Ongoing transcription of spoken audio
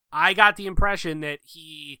I got the impression that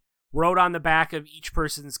he wrote on the back of each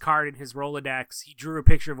person's card in his Rolodex, he drew a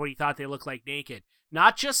picture of what he thought they looked like naked.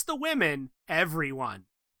 Not just the women, everyone.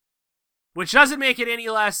 Which doesn't make it any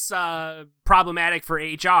less problematic for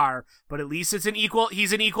HR, but at least he's an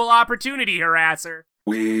equal opportunity harasser.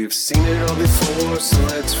 We've seen it all before, so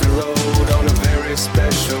let's reload on a very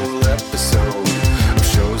special episode of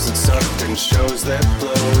shows that sucked and shows that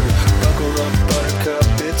blowed. Buckle up, buttercup,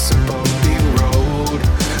 it's a bumpy road,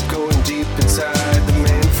 going deep inside the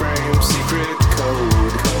mainframe secret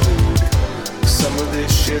code. Some of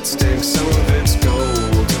this shit stinks, some of it's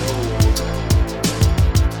gold.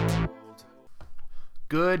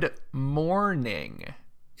 Good morning,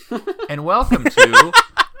 and welcome to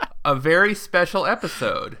a very special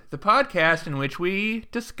episode, the podcast in which we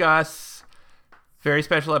discuss very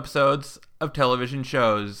special episodes of television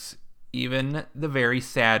shows, even the very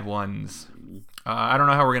sad ones. I don't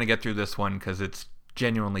know how we're going to get through this one because it's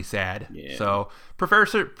genuinely sad. Yeah. So prefer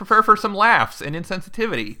for some laughs and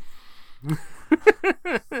insensitivity.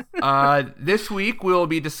 This week we'll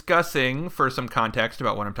be discussing, for some context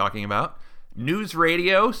about what I'm talking about,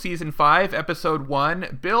 NewsRadio Season 5, Episode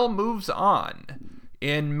 1, Bill Moves On.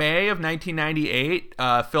 In May of 1998,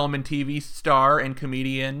 film and TV star and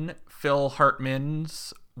comedian Phil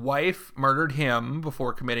Hartman's wife murdered him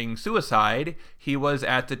before committing suicide. He was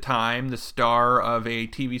at the time the star of a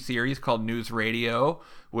TV series called NewsRadio,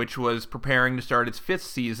 which was preparing to start its 5th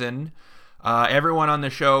season. Everyone on the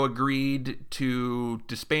show agreed to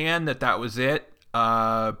disband, that was it.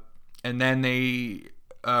 And then they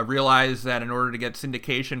realized that in order to get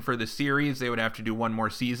syndication for the series, they would have to do one more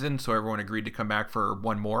season, so everyone agreed to come back for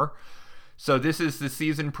one more. So this is the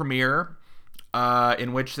season premiere,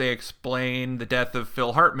 in which they explain the death of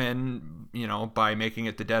Phil Hartman, by making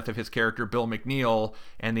it the death of his character Bill McNeil,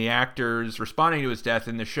 and the actors responding to his death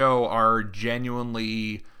in the show are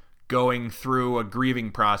genuinely going through a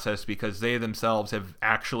grieving process because they themselves have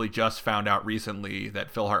actually just found out recently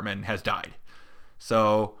that Phil Hartman has died.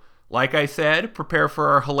 So, like I said, prepare for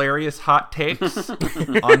our hilarious hot takes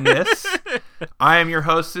on this. I am your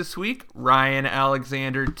host this week, Ryan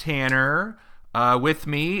Alexander Tanner. With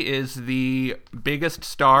me is the biggest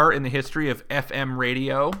star in the history of FM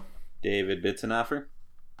radio, David Bitsenoffer.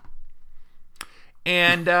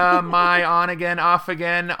 And my on-again,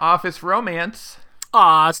 off-again office romance,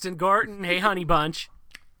 Austin Gorton. Hey, honey bunch.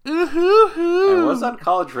 Ooh-hoo-hoo. I was on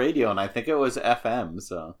college radio, and I think it was FM,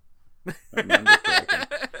 so...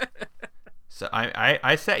 So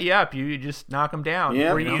I set you up. You just knock them down.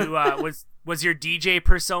 Yeah. Were you was your DJ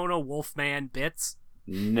persona Wolfman Bits?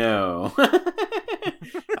 No.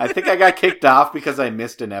 I think I got kicked off because I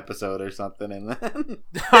missed an episode or something. And then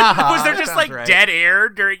Was there just right. dead air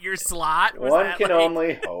during your slot? One can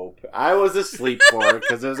only hope. I was asleep for it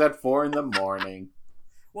because it was at 4 a.m.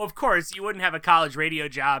 Well, of course, you wouldn't have a college radio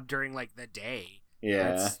job during the day.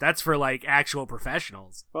 Yeah, that's for actual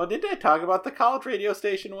professionals. Well, didn't I talk about the college radio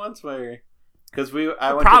station once where? Because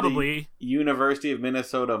I went probably to the University of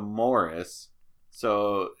Minnesota Morris,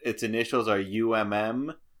 so its initials are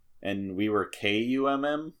UMM, and we were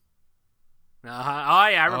KUMM. Oh yeah,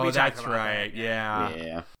 I remember. Oh, that's right.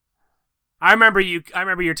 Yeah. I remember you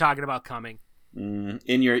talking about coming. In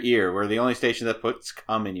your ear. We're the only station that puts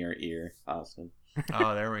 "cum" in your ear, Austin.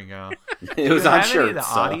 Oh, there we go. It was on shirts.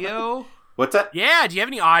 The audio. What's that? Yeah, do you have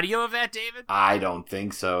any audio of that, David? I don't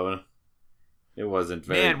think so. It wasn't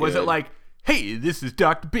very good. Was it like, hey, this is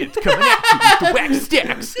Dr. Bits coming at you with the wax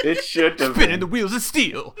stacks. It should have spinning the wheels of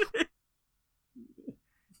steel.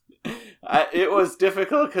 It was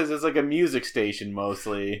difficult because it's like a music station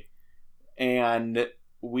mostly, and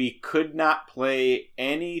we could not play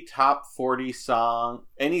any top 40 song,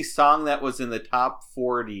 any song that was in the top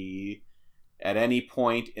 40 at any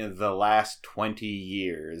point in the last 20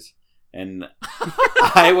 years. And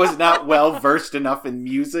I was not well versed enough in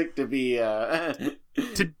music to be to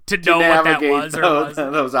know what that was or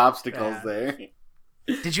wasn't. Those obstacles there.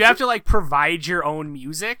 Did you have to provide your own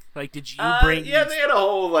music? Did you bring? Yeah, they had a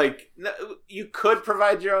whole you could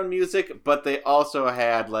provide your own music, but they also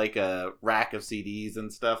had a rack of CDs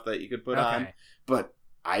and stuff that you could put on. But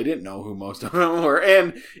I didn't know who most of them were,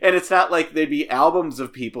 and it's not like there'd be albums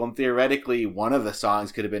of people, and theoretically one of the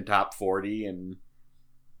songs could have been top 40 and.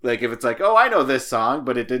 If it's oh, I know this song,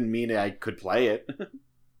 but it didn't mean I could play it.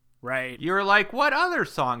 Right. You were like, what other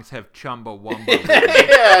songs have Chumbawamba?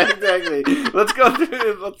 Yeah, exactly. Let's go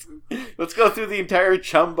through the entire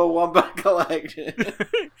Chumbawamba collection.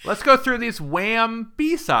 Let's go through these Wham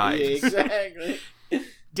B-sides. Yeah, exactly.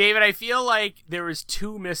 David, I feel like there was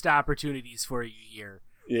 2 missed opportunities for you here.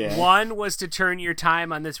 Yeah. One was to turn your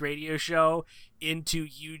time on this radio show into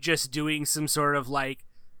you just doing some sort of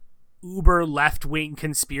uber left-wing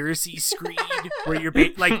conspiracy screed where you're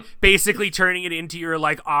basically turning it into your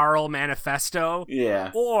like oral manifesto.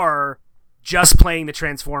 Yeah. Or just playing the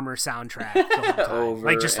Transformers soundtrack the whole time. Over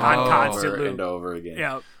like just and on over constant loop. and over again.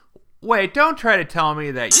 Yeah. Wait, don't try to tell me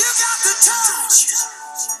that You got the touch.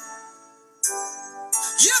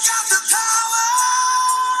 You got the power.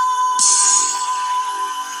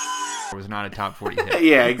 it was not a top 40 hit.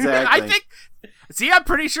 Yeah, exactly. I'm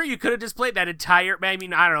pretty sure you could have just played that entire. I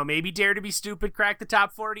mean, I don't know. Maybe Dare to Be Stupid cracked the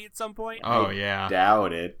top 40 at some point. Oh, yeah.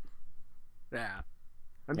 Doubt it. Yeah.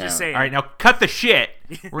 I'm just saying. All right, now cut the shit.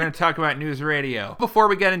 We're going to talk about News Radio. Before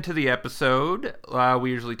we get into the episode,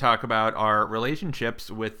 we usually talk about our relationships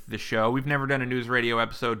with the show. We've never done a News Radio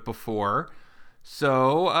episode before.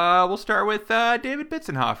 So we'll start with David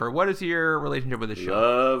Bitzenhofer. What is your relationship with the show?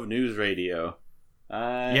 Love News Radio.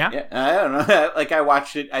 Yeah? I don't know. Like, I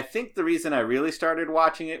watched it. I think the reason I really started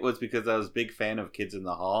watching it was because I was a big fan of Kids in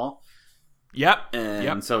the Hall. Yep.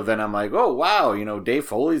 And so then I'm like, oh, wow, Dave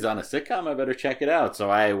Foley's on a sitcom. I better check it out. So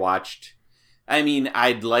I watched. I mean,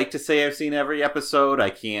 I'd like to say I've seen every episode. I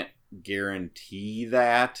can't guarantee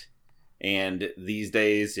that. And these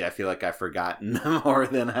days, I feel like I've forgotten more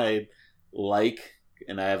than I like.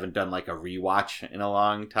 And I haven't done like a rewatch in a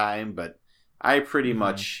long time. But I pretty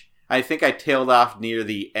much. I think I tailed off near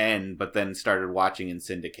the end, but then started watching in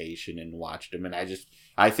syndication and watched them. And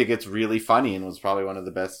I think it's really funny and was probably one of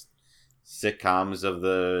the best sitcoms of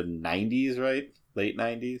the 90s, right? Late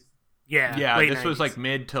 90s? Yeah, this 90s. was like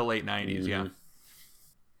mid to late 90s, yeah.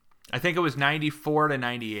 I think it was 94 to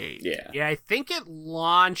 98. Yeah, I think it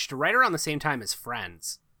launched right around the same time as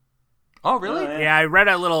Friends. Oh, really? Yeah, I read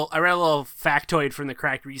a little factoid from the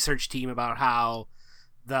Cracked Research team about how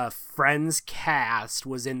the Friends cast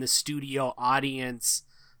was in the studio audience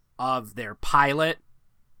of their pilot,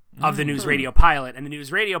 of the News Radio pilot, and the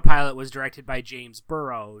News Radio pilot was directed by James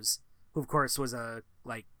Burrows, who of course was a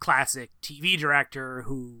like classic TV director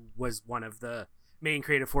who was one of the main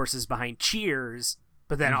creative forces behind Cheers,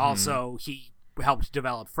 but then also he helped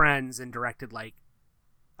develop Friends and directed like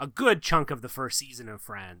a good chunk of the first season of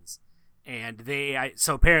Friends. And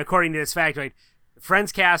according to this factoid,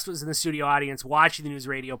 Friends cast was in the studio audience watching the News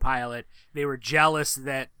Radio pilot. They were jealous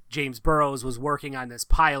that James Burrows was working on this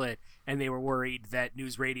pilot, and they were worried that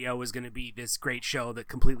News Radio was going to be this great show that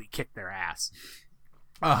completely kicked their ass.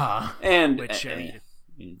 And which,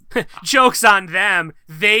 jokes on them.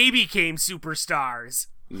 They became superstars.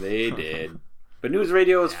 They did. But News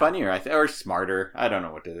Radio is funnier, or smarter. I don't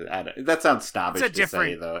know what to. That sounds snobbish to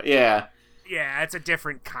say, though. Yeah. Yeah, it's a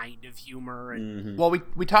different kind of humor. And... Well,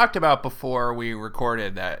 we talked about before we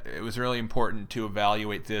recorded that it was really important to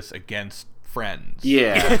evaluate this against Friends.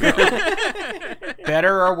 Yeah.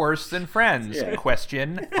 Better or worse than Friends? Yeah.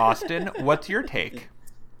 Question. Austin, what's your take?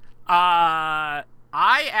 I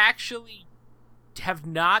actually have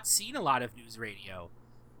not seen a lot of News Radio.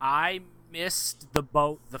 I missed the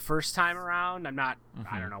boat the first time around. I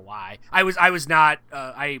don't know why. I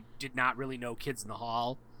did not really know Kids in the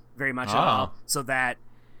Hall very much at all. So I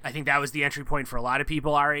think that was the entry point for a lot of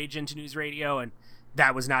people our age into News Radio, and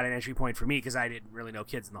that was not an entry point for me because I didn't really know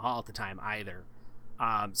Kids in the Hall at the time either.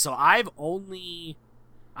 So I've only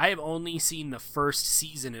seen the first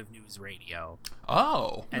season of News Radio.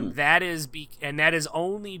 Oh, and that is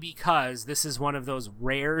only because this is one of those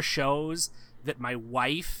rare shows that my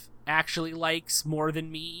wife actually likes more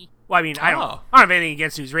than me. Well, I mean, I don't have anything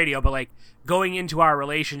against News Radio, but like going into our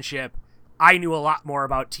relationship, I knew a lot more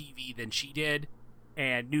about TV than she did,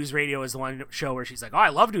 and News Radio is the one show where she's like, oh, I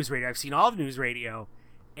love News Radio. I've seen all of News Radio.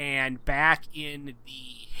 And back in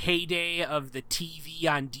the heyday of the TV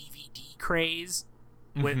on DVD craze,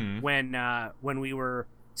 when we were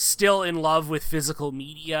still in love with physical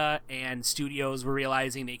media and studios were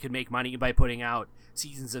realizing they could make money by putting out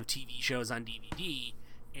seasons of TV shows on DVD,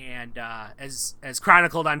 and as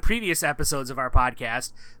chronicled on previous episodes of our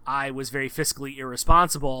podcast, I was very fiscally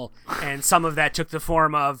irresponsible, and some of that took the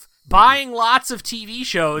form of buying lots of TV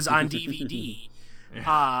shows on DVD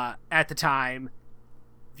at the time.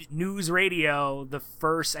 News Radio,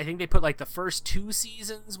 I think they put like the first 2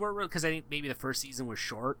 seasons because I think maybe the first season was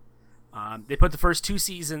short. They put the first 2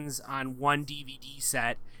 seasons on one DVD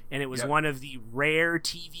set, and it was one of the rare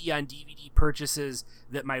TV on DVD purchases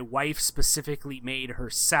that my wife specifically made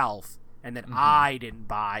herself and that I didn't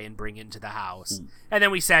buy and bring into the house. And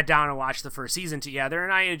then we sat down and watched the first season together,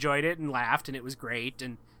 and I enjoyed it and laughed, and it was great,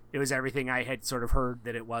 and it was everything I had sort of heard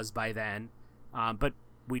that it was by then. But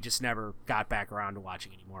we just never got back around to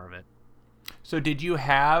watching any more of it. So did you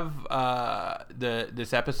have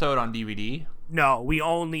this episode on DVD? No, we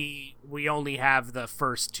only have the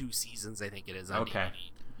first 2 seasons, I think it is, on DVD.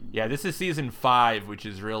 Yeah, this is season 5, which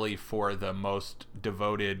is really for the most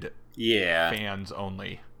devoted fans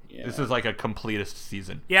only. Yeah. This is like a completist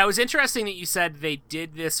season. Yeah, it was interesting that you said they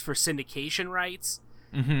did this for syndication rights.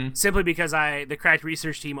 Mm-hmm. Simply because the Cracked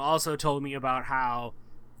Research team also told me about how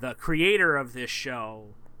the creator of this show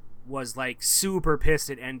was like super pissed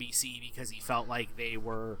at NBC because he felt like they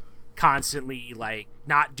were constantly like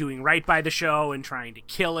not doing right by the show and trying to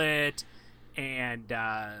kill it, and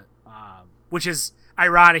which is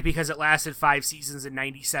ironic because it lasted 5 seasons and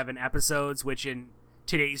 97 episodes, which in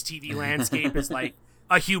today's TV landscape is like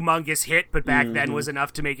a humongous hit, but back then was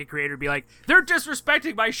enough to make a creator be like, they're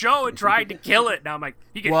disrespecting my show and trying to kill it. Now I'm like,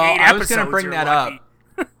 you get 8 episodes. I was going to bring that up.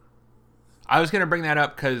 I was going to bring that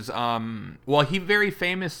up because, he very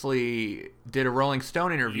famously did a Rolling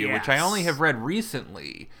Stone interview, which I only have read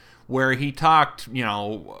recently, where he talked,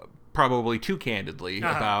 probably too candidly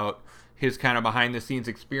about his kind of behind-the-scenes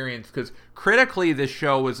experience, because critically this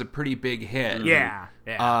show was a pretty big hit. Yeah.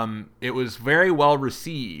 It was very well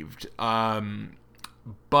received,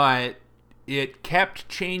 but it kept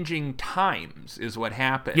changing times, is what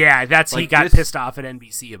happened. Yeah, he got pissed off at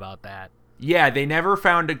NBC about that. Yeah, they never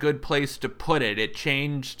found a good place to put it. It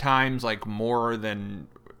changed times like more than,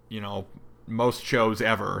 most shows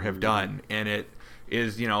ever have done, and it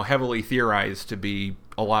is, heavily theorized to be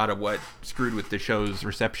a lot of what screwed with the show's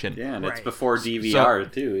reception. Yeah, and it's before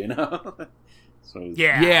DVR too, So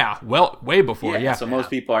yeah, well, way before. Yeah. So most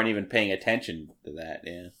people aren't even paying attention to that.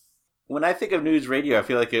 Yeah. When I think of News Radio, I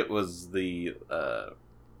feel like it was the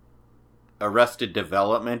Arrested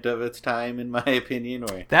Development of its time, in my opinion.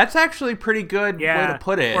 Or that's actually pretty good way to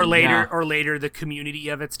put it. Or later, the Community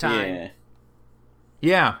of its time.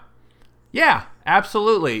 Yeah,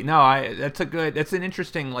 absolutely. No, that's an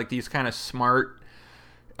interesting, like, these kind of smart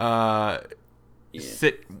off-kilter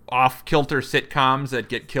sitcoms that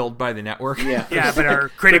get killed by the network. Yeah, but are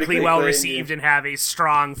critically well received and have a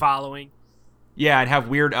strong following. Yeah, and have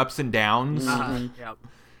weird ups and downs. Yep.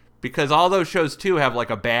 Because all those shows, too, have, like,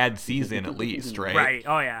 a bad season at least, right? Right.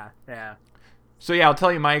 Oh, yeah. So, yeah, I'll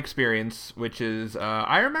tell you my experience, which is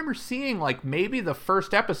I remember seeing, like, maybe the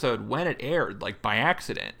first episode when it aired, like, by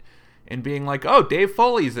accident, and being like, oh, Dave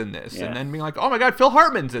Foley's in this. Yeah. And then being like, oh, my God, Phil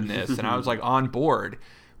Hartman's in this. And I was, like, on board.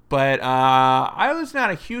 But I was not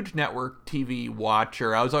a huge network TV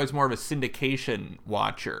watcher. I was always more of a syndication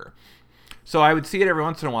watcher. So I would see it every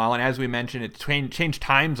once in a while, and as we mentioned, it changed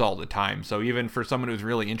times all the time. So even for someone who's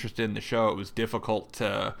really interested in the show, it was difficult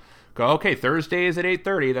to go, okay, Thursdays at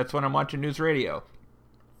 8:30, that's when I'm watching News Radio.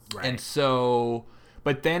 Right. And so,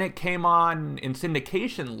 but then it came on in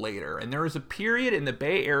syndication later, and there was a period in the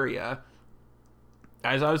Bay Area,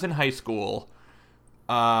 as I was in high school,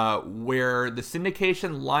 where the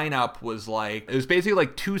syndication lineup was like, it was basically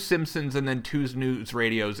like 2 Simpsons and then 2 News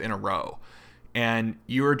Radios in a row. And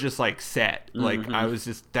you were just like set. Like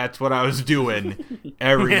that's what I was doing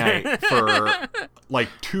every night for like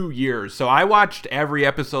 2 years. So I watched every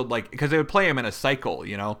episode, like, because they would play them in a cycle,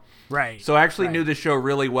 Right. So I actually knew the show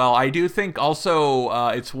really well. I do think also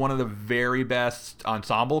it's one of the very best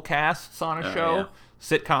ensemble casts on a show,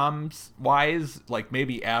 sitcoms wise, like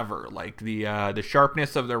maybe ever. Like the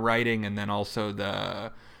sharpness of the writing, and then also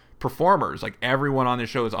the performers, like everyone on the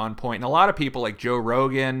show is on point. And a lot of people, like Joe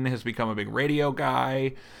Rogan has become a big radio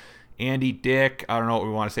guy. Andy Dick, I don't know what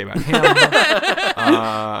we want to say about him.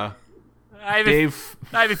 I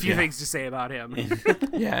have a few things to say about him.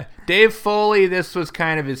 Yeah, Dave Foley, this was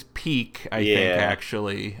kind of his peak, I think,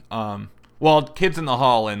 actually. Kids in the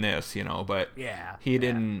Hall in this, but he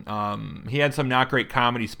didn't. He had some not great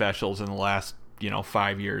comedy specials in the last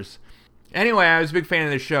 5 years. Anyway, I was a big fan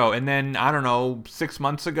of the show, and then, I don't know, 6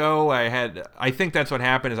 months ago, I think that's what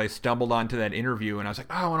happened, is I stumbled onto that interview, and I was like,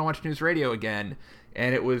 I want to watch News Radio again,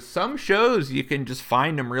 and it was some shows, you can just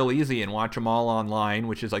find them real easy and watch them all online,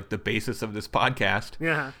 which is, like, the basis of this podcast.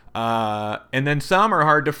 Yeah. And then some are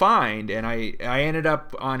hard to find, and I ended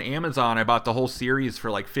up on Amazon. I bought the whole series for,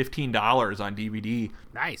 like, $15 on DVD.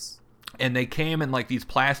 Nice. And they came in like these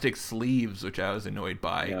plastic sleeves, which I was annoyed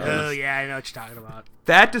by. Oh, yeah, I know what you're talking about.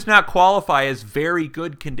 That does not qualify as very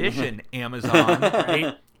good condition, Amazon.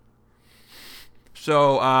 Right?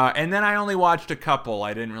 So, and then I only watched a couple.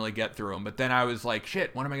 I didn't really get through them. But then I was like,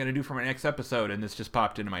 shit, what am I going to do for my next episode? And this just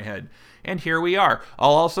popped into my head. And here we are.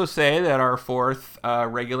 I'll also say that our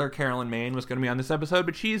 4th regular, Carolyn Main, was going to be on this episode,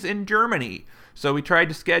 but she's in Germany. So we tried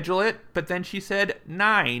to schedule it, but then she said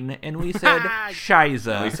 9, and we said,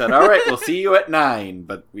 Scheisse. We said, all right, we'll see you at 9,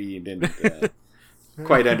 but we didn't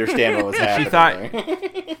quite understand what was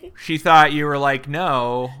happening. She thought you were like,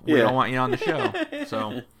 no, we don't want you on the show.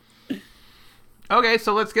 So... Okay,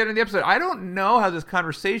 so let's get into the episode. I don't know how this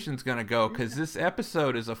conversation's going to go because this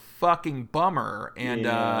episode is a fucking bummer. And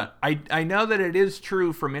I know that it is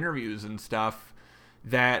true from interviews and stuff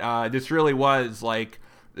that this really was like...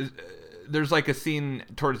 There's like a scene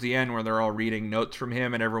towards the end where they're all reading notes from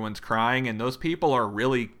him and everyone's crying, and those people are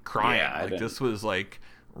really crying. Yeah, like this was like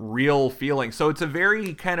real feeling. So it's a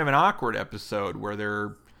very kind of an awkward episode where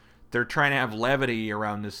they're trying to have levity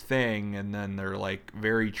around this thing, and then they're like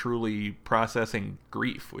very truly processing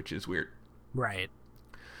grief, which is weird. Right.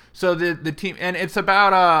 So the team, and it's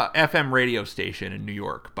about a FM radio station in New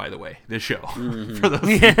York, by the way, this show, for those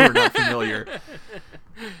who are not familiar.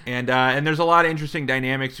 And there's a lot of interesting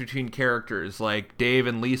dynamics between characters. Like Dave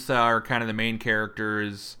and Lisa are kind of the main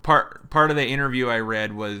characters. Part of the interview I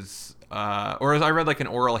read was, I read like an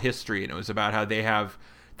oral history, and it was about how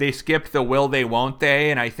they skipped the will they won't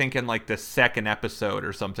they, and I think in like the second episode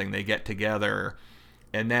or something they get together.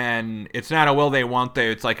 And then it's not a will they won't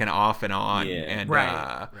they, it's like an off and on. Yeah. And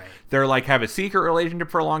Right. they're like have a secret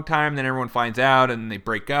relationship for a long time, then everyone finds out and they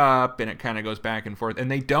break up, and it kind of goes back and forth,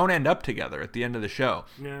 and they don't end up together at the end of the show.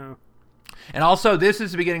 No. And also this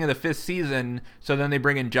is the beginning of the 5th season, so then they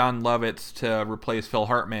bring in John Lovitz to replace Phil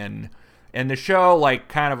Hartman, and the show like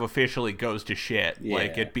kind of officially goes to shit. Yeah.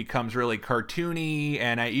 Like it becomes really cartoony,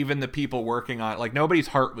 and even the people working on it, like nobody's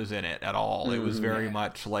heart was in it at all. It was very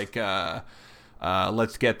much like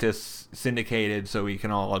let's get this syndicated so we can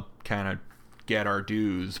all kind of get our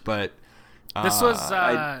dues. But This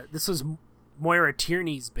was Moira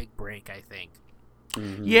Tierney's big break, I think.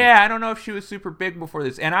 Mm-hmm. Yeah, I don't know if she was super big before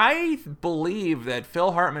this. And I believe that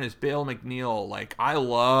Phil Hartman is Bill McNeil. Like, I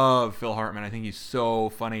love Phil Hartman. I think he's so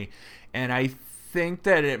funny. And I think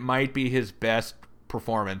that it might be his best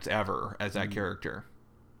performance ever as that character.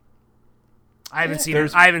 I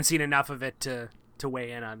haven't seen enough of it to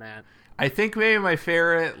weigh in on that. I think maybe my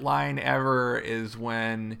favorite line ever is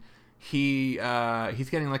when he's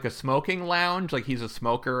getting like a smoking lounge, like he's a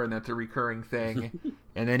smoker and that's a recurring thing,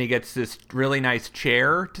 and then he gets this really nice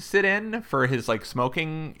chair to sit in for his like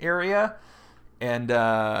smoking area, and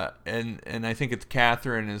I think it's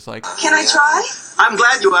Catherine is like, Can I try? I'm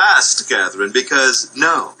glad you asked, Catherine, because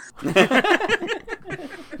no.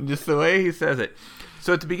 just the way he says it.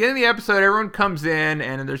 So at the beginning of the episode, everyone comes in,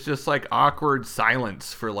 and there's just, like, awkward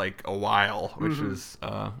silence for, like, a while, which is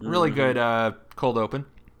really good cold open.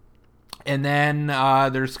 And then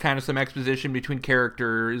there's kind of some exposition between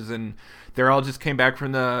characters, and they all just came back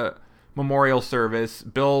from the memorial service.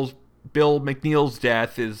 Bill McNeil's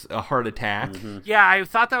death is a heart attack. Mm-hmm. Yeah, I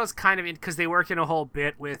thought that was kind of because they worked in a whole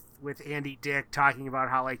bit with Andy Dick talking about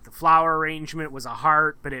how, like, the flower arrangement was a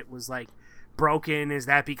heart, but it was, like, broken. Is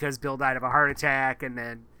that because Bill died of a heart attack? And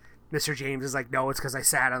then Mr. James is like, no, it's because I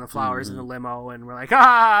sat on the flowers in the limo. And we're like,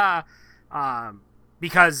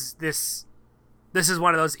 because this is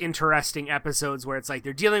one of those interesting episodes where it's like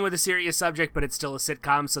they're dealing with a serious subject, but it's still a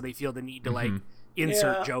sitcom, so they feel the need to like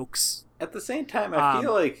insert jokes. At the same time, I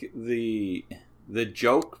feel like the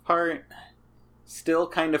joke part still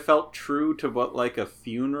kind of felt true to what like a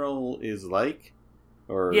funeral is like.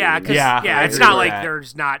 Or, yeah, because it's not like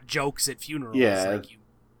there's not jokes at funerals. Yeah, like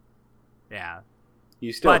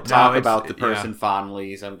you still talk about the person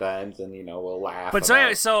fondly sometimes, and we'll laugh. But so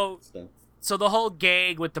anyway, so the whole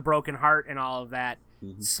gag with the broken heart and all of that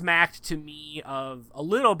smacked to me of a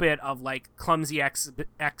little bit of like clumsy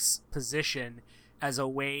exposition as a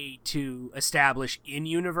way to establish in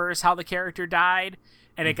universe how the character died,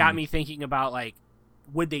 and it got me thinking about like.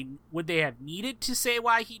 Would they have needed to say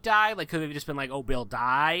why he died? Like, could they have just been like, oh, Bill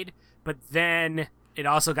died? But then it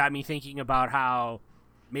also got me thinking about how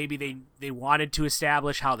maybe they wanted to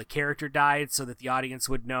establish how the character died so that the audience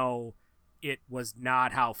would know it was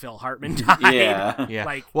not how Phil Hartman died. Yeah.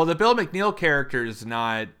 Like, well, the Bill McNeil character is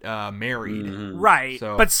not married. Right.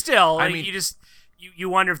 So, but still, I like, mean, you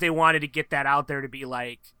wonder if they wanted to get that out there to be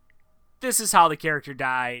like, this is how the character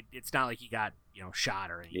died. It's not like he got,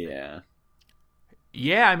 shot or anything. Yeah.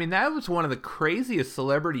 Yeah, I mean, that was one of the craziest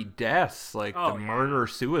celebrity deaths. Like, the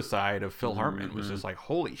murder-suicide of Phil Hartman was just like,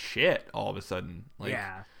 holy shit, all of a sudden. Like,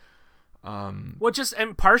 yeah. Well,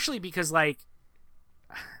 and partially because, like,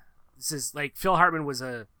 this is, like, Phil Hartman was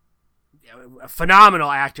a phenomenal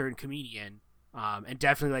actor and comedian, and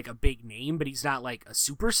definitely, like, a big name, but he's not, like, a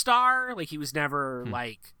superstar. Like, he was never,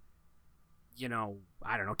 like, I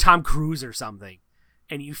don't know, Tom Cruise or something.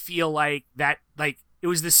 And you feel like that, like, it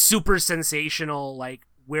was this super sensational, like,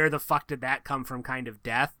 where the fuck did that come from kind of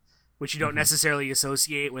death, which you don't necessarily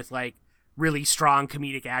associate with, like, really strong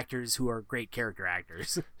comedic actors who are great character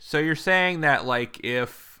actors. So you're saying that, like,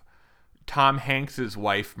 if Tom Hanks's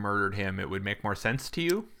wife murdered him, it would make more sense to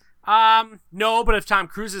you? No, but if Tom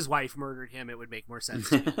Cruise's wife murdered him, it would make more sense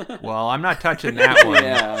to me. Well, I'm not touching that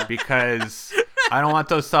one because I don't want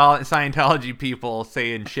those Scientology people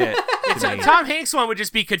saying shit to me. Tom Hanks one would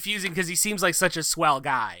just be confusing because he seems like such a swell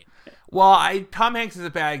guy. Well, Tom Hanks is a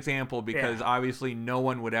bad example because obviously no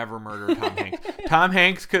one would ever murder Tom Hanks. Tom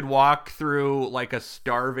Hanks could walk through like a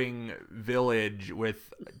starving village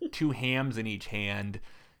with 2 hams in each hand,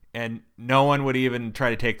 and no one would even try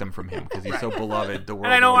to take them from him because he's so beloved the world.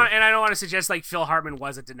 And I don't want to suggest like Phil Hartman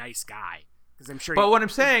wasn't a nice guy because I'm sure. But what I'm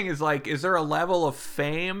saying is like, is there a level of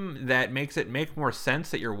fame that makes it make more sense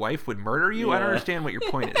that your wife would murder you? Yeah. I don't understand what your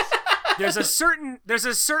point is. There's a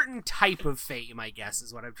certain type of fame, I guess,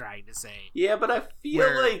 is what I'm trying to say. Yeah, but I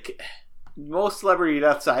feel like most celebrity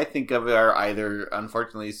deaths I think of are either,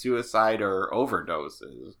 unfortunately, suicide or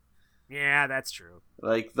overdoses. Yeah, that's true.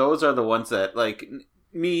 Like, those are the ones that, like,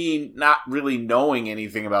 me not really knowing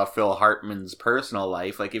anything about Phil Hartman's personal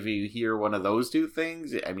life, like, if you hear one of those two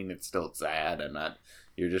things, I mean, it's still sad, and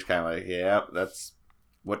you're just kind of like, yeah, that's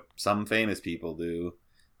what some famous people do.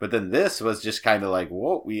 But then this was just kind of like,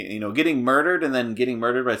 whoa, getting murdered and then getting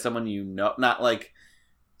murdered by someone you know, not like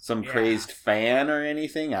some crazed fan or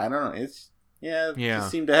anything. I don't know. It just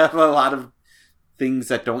seemed to have a lot of things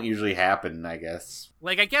that don't usually happen, I guess.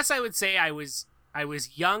 Like, I guess I would say I was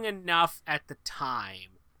young enough at the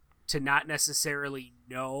time to not necessarily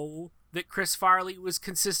know that Chris Farley was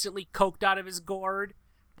consistently coked out of his gourd.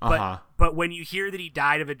 But when you hear that he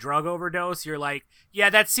died of a drug overdose, you're like, yeah,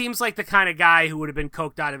 that seems like the kind of guy who would have been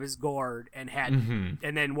coked out of his gourd and had,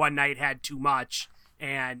 and then one night had too much,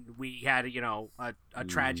 and we had a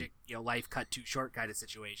tragic life cut too short kind of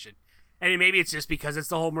situation. And maybe it's just because it's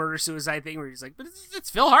the whole murder suicide thing where he's like, but it's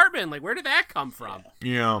Phil Hartman, like where did that come from?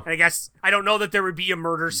 Yeah. And I guess I don't know that there would be a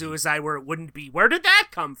murder suicide where it wouldn't be. Where did that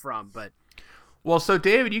come from? But well, so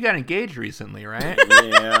David, you got engaged recently, right?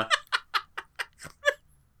 Yeah.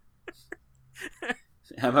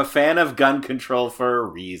 I'm a fan of gun control for a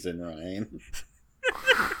reason, Ryan.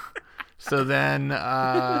 So then,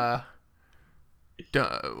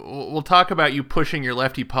 we'll talk about you pushing your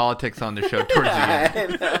lefty politics on the show towards the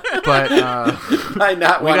end. But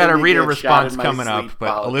we got a reader response coming up,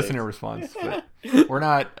 but a listener response. But we're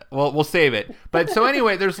not. Well, we'll save it. But so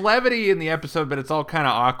anyway, there's levity in the episode, but it's all kind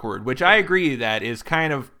of awkward, which I agree that is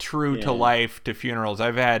kind of true to life, to funerals.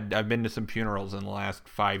 I've been to some funerals in the last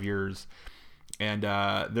 5 years. And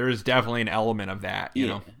there's definitely an element of that, you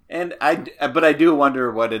know. And but I do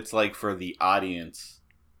wonder what it's like for the audience,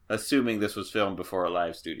 assuming this was filmed before a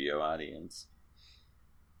live studio audience.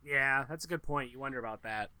 Yeah, that's a good point. You wonder about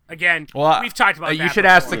that. Again, well, we've talked about that. You should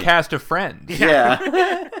ask the cast of Friends.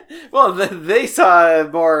 Yeah. Well, they saw a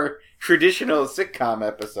more traditional sitcom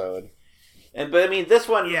episode. But I mean, this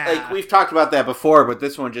one, like we've talked about that before, but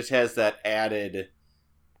this one just has that added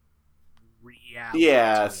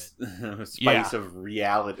spice of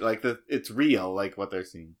reality. Like it's real, like what they're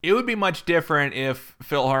seeing. It would be much different if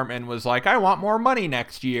Phil Hartman was like, I want more money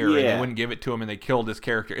next year, and they wouldn't give it to him and they killed his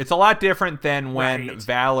character. It's a lot different than when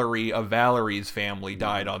Valerie of Valerie's family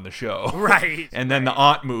died on the show. Right. And then the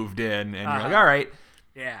aunt moved in, and you're like, all right.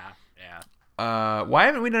 Yeah. Why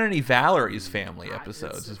haven't we done any Valerie's family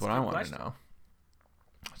episodes is what I want to know.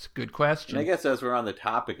 That's a good question. And I guess as we're on the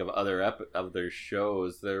topic of other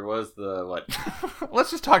shows, there was the what? Let's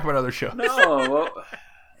just talk about other shows. No,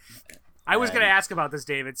 I was going to ask about this,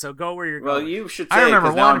 David. So go where you're going. Well, you should say. I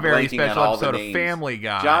remember one very special episode of Family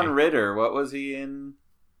Guy. John Ritter. What was he in?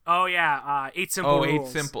 Oh yeah, 8 Simple Rules.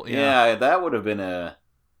 8 Simple. Yeah, that would have been a.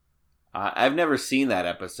 I've never seen that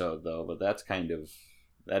episode though, but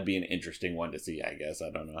that'd be an interesting one to see. I guess I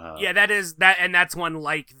don't know how. Yeah, and that's one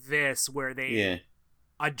like this where they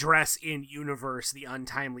address in universe the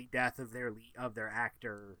untimely death of their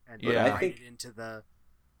actor and write it into the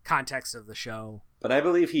context of the show. But I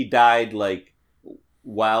believe he died like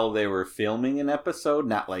while they were filming an episode,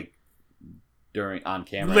 not like on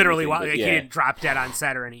camera. Literally, while he didn't drop dead on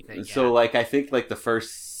set or anything. So like I think like the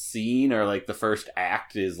first scene or like the first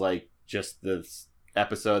act is like just this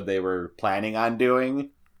episode they were planning on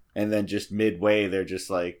doing, and then just midway they're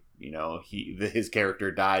just like, his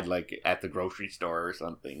character died like at the grocery store or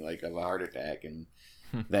something, like of a heart attack, and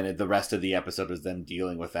then the rest of the episode was them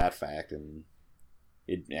dealing with that fact, and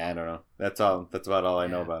I don't know. That's about all I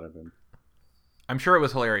know about it. I'm sure it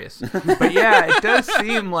was hilarious. But yeah, it does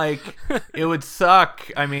seem like it would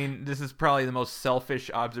suck. I mean, this is probably the most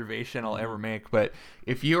selfish observation I'll ever make, but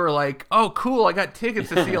if you were like, oh, cool, I got tickets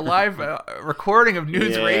to see a live recording of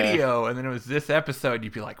NewsRadio, and then it was this episode,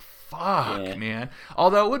 you'd be like, fuck, man.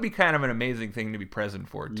 Although it would be kind of an amazing thing to be present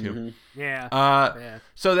for, too. Mm-hmm. Yeah.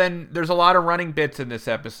 So then there's a lot of running bits in this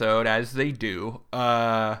episode, as they do.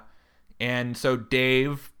 And so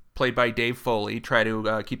Dave, played by Dave Foley, try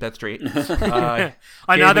to keep that straight. It's another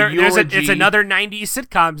 90s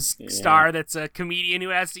sitcoms star that's a comedian who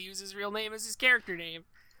has to use his real name as his character name.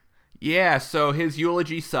 Yeah, so his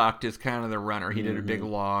eulogy sucked is kind of the runner. He did a big,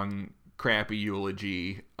 long, crappy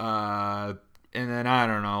eulogy. And then, I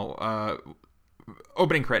don't know,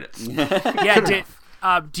 opening credits. Yeah,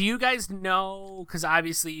 do you guys know, because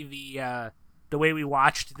obviously the way we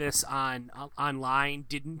watched this online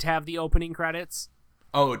didn't have the opening credits.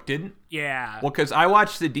 Oh, it didn't? Yeah. Well, because I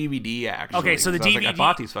watched the DVD, actually. Okay, so the DVD... I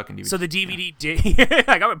bought these fucking DVDs. So the DVD did... like,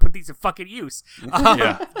 I'm going to put these to fucking use.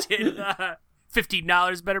 Did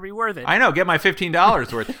 $15 better be worth it. I know, get my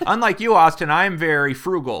 $15 worth. Unlike you, Austin, I'm very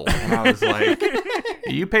frugal. And I was like,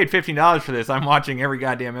 you paid $15 for this. I'm watching every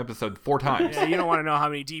goddamn episode 4 times. Yeah, you don't want to know how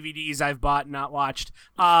many DVDs I've bought and not watched.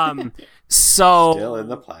 So Still in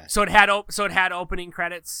the plastic. So it had opening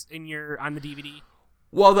credits on the DVD.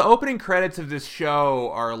 Well, the opening credits of this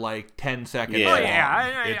show are like 10 seconds long. Oh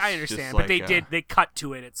yeah, I understand, but they cut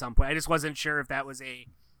to it at some point. I just wasn't sure if that was a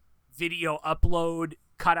video upload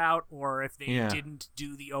cutout or if they didn't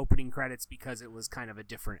do the opening credits because it was kind of a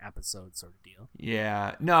different episode sort of deal.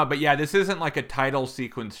 Yeah. No, but yeah, this isn't like a title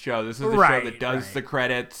sequence show. This is a show that does the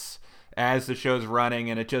credits as the show's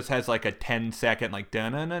running, and it just has like a 10-second like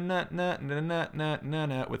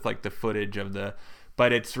da-na-na-na-na-na-na-na with like the footage of the,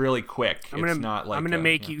 but it's really quick. I'm gonna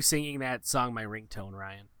make you singing that song my ringtone,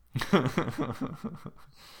 Ryan.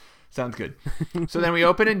 Sounds good. So then we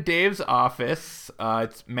open in Dave's office.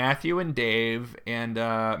 It's Matthew and Dave, and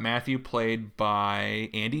Matthew played by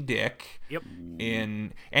Andy Dick. Yep.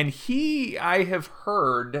 And I have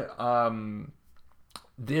heard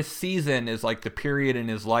this season is like the period in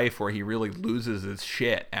his life where he really loses his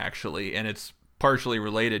shit, actually, and it's partially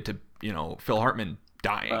related to Phil Hartman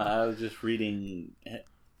dying. I was just reading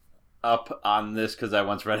up on this because I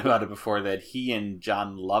once read about it before that he and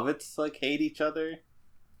John Lovitz hate each other.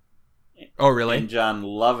 Oh, really? And John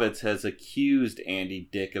Lovitz has accused Andy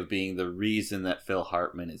Dick of being the reason that Phil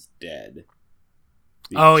Hartman is dead.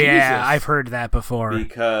 Yeah, I've heard that before.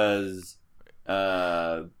 Because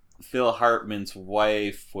Phil Hartman's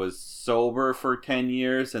wife was sober for 10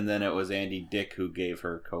 years, and then it was Andy Dick who gave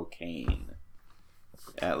her cocaine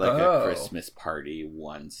at a Christmas party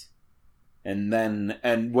once.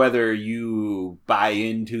 And whether you buy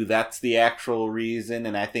into that's the actual reason,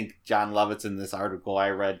 and I think John Lovitz in this article I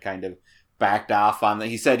read kind of backed off on that.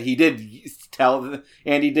 He said he did tell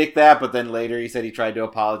Andy Dick that, but then later he said he tried to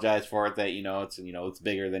apologize for it, that it's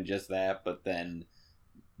bigger than just that, but then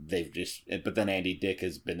Andy Dick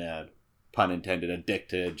has been a, pun intended, a dick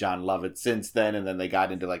to John Lovitz since then, and then they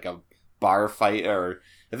got into like a bar fight, or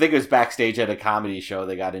I think it was backstage at a comedy show.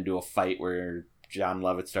 They got into a fight where John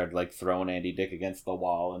Lovitz started throwing Andy Dick against the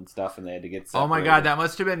wall and stuff, and they had to get separated. Oh my god, that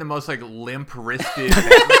must have been the most limp-wristed.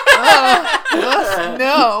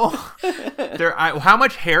 No. How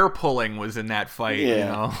much hair pulling was in that fight?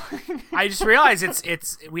 Yeah. I just realized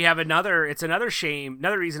it's another shame.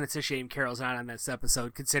 Another reason it's a shame Carol's not on this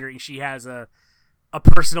episode, considering she has a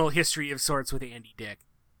personal history of sorts with Andy Dick.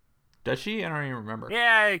 Does she? I don't even remember.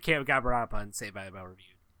 Yeah, it got brought up on Saved by the Bell Review.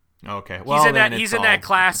 Okay, well he's in that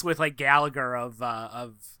class with Gallagher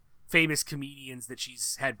of famous comedians that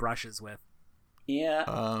she's had brushes with. Yeah,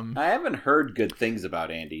 I haven't heard good things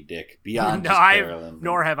about Andy Dick beyond Carolyn.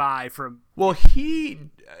 Nor have I. Well, he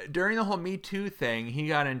during the whole Me Too thing, he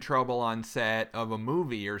got in trouble on set of a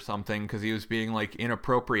movie or something because he was being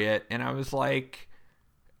inappropriate, and I was like,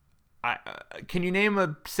 can you name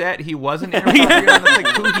a set he wasn't inappropriate on?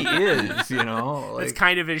 That's who he is, It's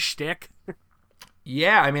kind of his shtick.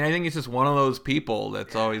 Yeah, I mean, I think he's just one of those people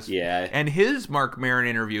that's always... Yeah. And his Marc Maron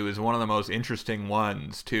interview is one of the most interesting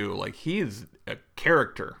ones, too. He's a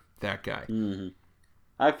character, that guy. Mm-hmm.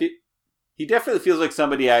 He definitely feels like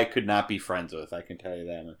somebody I could not be friends with, I can tell you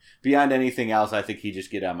that. Beyond anything else, I think he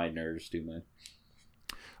just get on my nerves too much.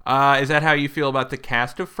 Is that how you feel about the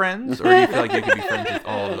cast of Friends? Or do you feel like you could be friends with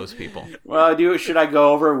all of those people? Well, should I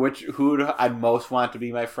go over who I'd most want to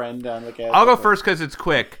be my friend on the cast? I'll go first because it's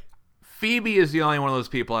quick. Phoebe is the only one of those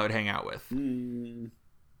people I would hang out with.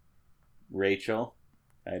 Rachel.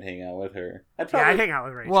 I'd hang out with her. I'd hang out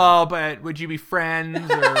with Rachel. Well, but would you be friends, or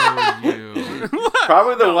would you...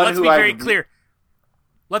 Probably the one let's who be very clear.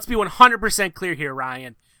 Let's be 100% clear here,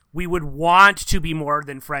 Ryan. We would want to be more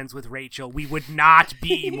than friends with Rachel. We would not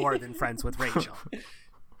be more than friends with Rachel.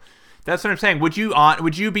 That's what I'm saying. Would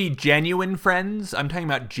you be genuine friends? I'm talking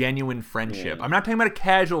about genuine friendship. Yeah. I'm not talking about a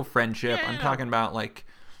casual friendship. Yeah. I'm talking about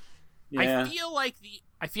Yeah. I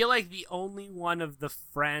feel like the only one of the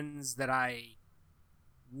friends that I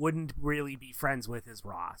wouldn't really be friends with is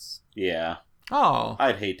Ross. Yeah. Oh,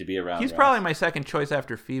 I'd hate to be around he's Ross. probably my second choice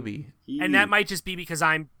after Phoebe. And that might just be because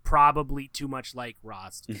I'm probably too much like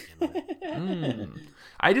Ross to begin with.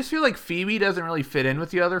 I just feel like Phoebe doesn't really fit in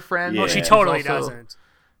with the other friends. Yeah. Well, she She's totally also- doesn't.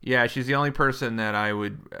 Yeah, she's the only person that I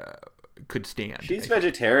would could stand. She's I think.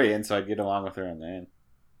 vegetarian, so I'd get along with her on that.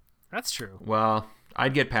 That's true. Well,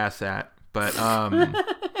 I'd get past that, but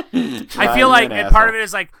I feel like, and part of it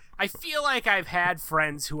is like, I feel like I've had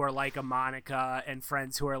friends who are like a Monica and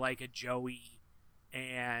friends who are like a Joey,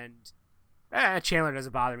 and Chandler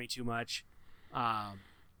doesn't bother me too much.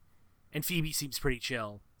 And Phoebe seems pretty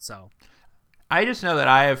chill, so. I just know that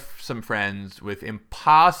I have some friends with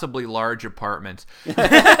impossibly large apartments. in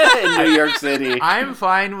New York City. I'm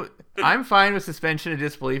fine with suspension of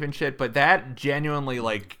disbelief and shit, but that genuinely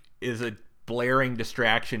like is a blaring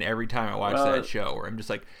distraction every time I watch that show. Where I'm just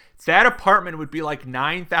like, that apartment would be like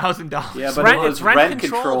 $9,000. Yeah, but Rent- it was it's rent rent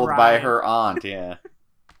controlled, controlled by Ryan. her aunt. Yeah.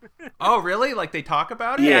 Oh, really? Like they talk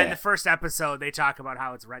about it? Yeah, Yeah. in the first episode, they talk about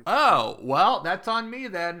how it's rent. Oh, well, that's on me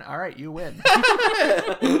then. All right, you win.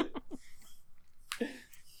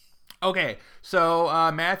 Okay,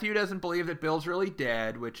 so Matthew doesn't believe that Bill's really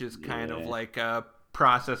dead, which is kind of like a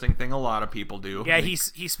processing thing a lot of people do. Yeah, he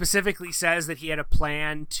specifically says that he had a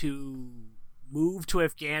plan to move to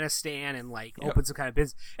Afghanistan and like open some kind of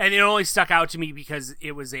business, and it only stuck out to me because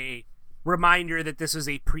it was a reminder that this was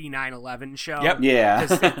a pre 9/11 show. Yep. Yeah.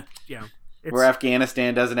 'Cause, you know, it's, Where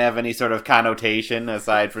Afghanistan doesn't have any sort of connotation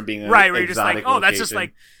aside from being an right, where you're just like, exotic oh, that's just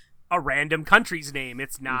location. like a random country's name.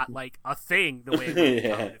 It's not like a thing the way it will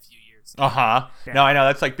become in a few years. Uh-huh. Yeah. No, I know.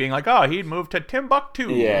 That's like being like, oh, he'd moved to Timbuktu.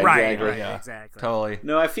 Yeah, Right, exactly. right, Yeah. exactly. Totally.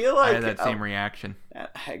 No, I feel I like had that same reaction.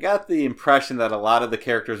 I got the impression that a lot of the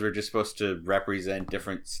characters were just supposed to represent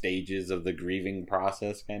different stages of the grieving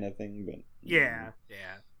process, kind of thing. But Yeah.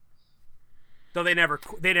 Though they never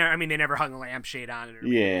hung a lampshade on it or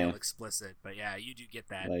made Yeah. it real explicit, but yeah, you do get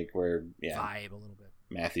that like where vibe a little bit.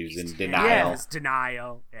 Matthew's in Yeah, denial, it's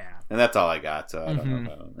denial. Yeah. and that's all I got. So I don't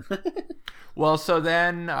know about it. Well, so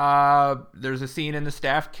then there's a scene in the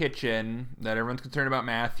staff kitchen that everyone's concerned about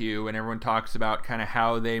Matthew, and everyone talks about kind of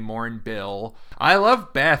how they mourn Bill. I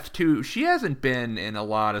love Beth, too. She hasn't been in a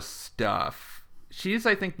lot of stuff. She's,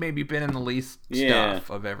 I think, maybe been in the least stuff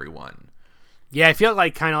of everyone. Yeah, I feel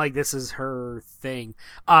like kind of like this is her thing.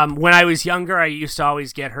 When I was younger, I used to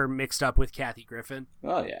always get her mixed up with Kathy Griffin.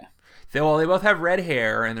 Oh yeah, They both have red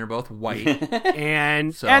hair, and they're both white.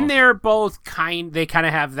 And So- and they're both they kind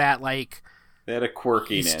of have that like they had a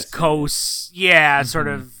quirkiness. East Coast, sort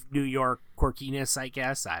of New York quirkiness, I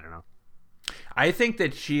guess. I don't know. I think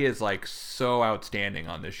that she is like so outstanding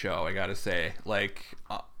on this show. I gotta say, like,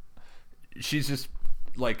 she's just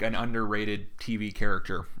like an underrated TV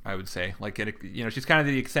character. I would say, like, she's kind of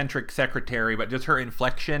the eccentric secretary, but just her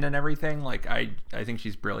inflection and everything. Like, I think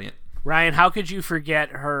she's brilliant. Ryan, how could you forget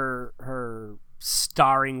her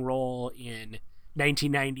starring role in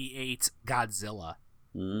 1998's Godzilla?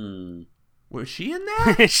 Was she in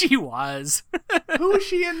that? She was. Who was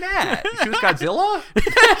she in that? She was Godzilla?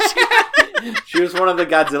 She was one of the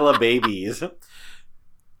Godzilla babies.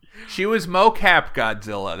 She was mocap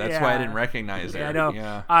Godzilla. That's why I Yeah. didn't recognize her. Yeah, I know.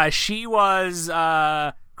 Yeah. She was,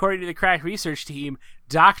 according to the crack research team,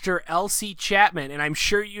 Dr. Elsie Chapman, and I'm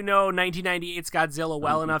sure you know 1998's Godzilla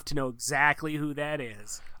well enough to know exactly who that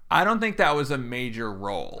is. I don't think that was a major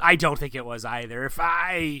role. I don't think it was either. If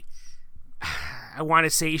I want to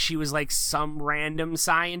say she was like some random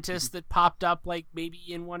scientist that popped up like maybe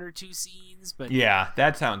in one or two scenes, but Yeah,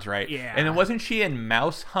 that sounds right. Yeah. And then wasn't she in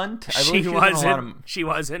Mouse Hunt? I she believe was in a lot of... she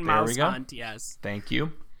was in There we Mouse go. Hunt. Yes. Thank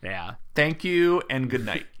you. Yeah. Thank you, and good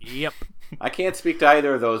night. Yep. I can't speak to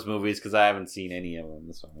either of those movies because I haven't seen any of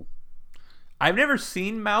them. So I've never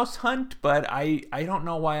seen Mouse Hunt, but I don't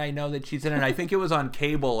know why I know that she's in it. I think it was on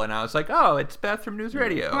cable, and I was like, oh, it's Beth from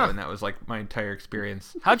NewsRadio. And that was like my entire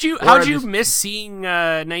experience. How'd you just- miss seeing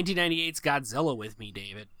 1998's Godzilla with me,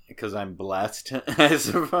 David? because I'm blessed, I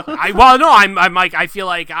suppose. I feel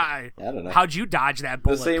like I don't know. how'd you dodge that The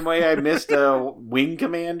bullet? same way I missed Wing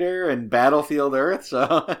Commander and Battlefield Earth.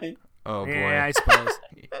 So Oh, boy. Yeah, I suppose.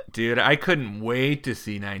 Dude, I couldn't wait to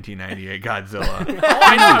see 1998 Godzilla. Oh,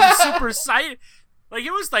 I know. I was super excited. Like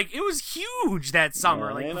it was huge that summer.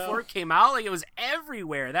 Yeah, Like I know. before it came out, like it was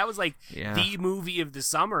everywhere. That was like Yeah. the movie of the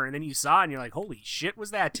summer. And then you saw it and you're like, holy shit,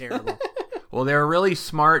 was that terrible? Well, they were really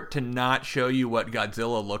smart to not show you what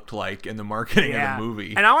Godzilla looked like in the marketing of the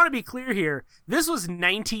movie. And I want to be clear here. This was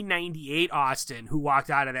 1998 Austin who walked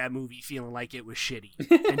out of that movie feeling like it was shitty.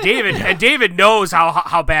 And David knows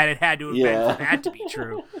how bad it had to have been for that to be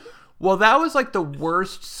true. Well, that was like the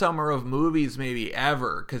worst summer of movies maybe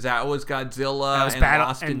ever, because that was Godzilla and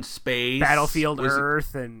Lost in Space. Battlefield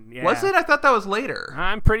Earth. And yeah. Was it? I thought that was later.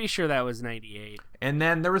 I'm pretty sure that was 98. And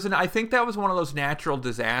then there was I think that was one of those natural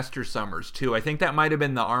disaster summers, too. I think that might have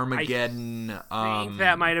been the Armageddon. I think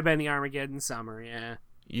that might have been the Armageddon summer, yeah.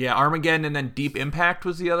 Yeah, Armageddon, and then Deep Impact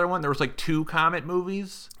was the other one. There was like 2 comet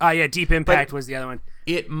movies. Yeah, Deep Impact was the other one.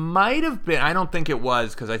 It might have been. I don't think it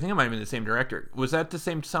was, because I think it might have been the same director. Was that the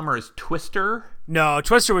same summer as Twister? No,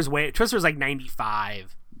 Twister was like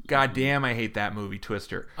 95. God damn, I hate that movie,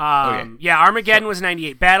 Twister. Okay. Yeah, Armageddon was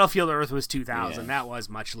 98. Battlefield Earth was 2000. Yeah. That was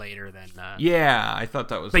much later than... Yeah, I thought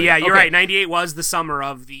that was... But later. yeah, you're right. 98 was the summer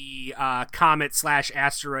of the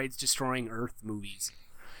comet/asteroids destroying Earth movies.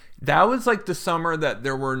 That was like the summer that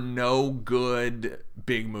there were no good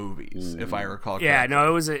big movies, if I recall correctly. Yeah, no,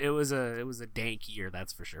 it was a dank year,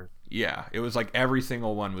 that's for sure. Yeah, it was like every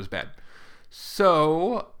single one was bad.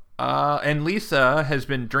 So, and Lisa has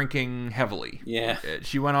been drinking heavily. Yeah.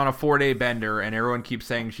 She went on a 4-day bender, and everyone keeps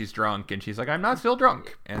saying she's drunk, and she's like, I'm not still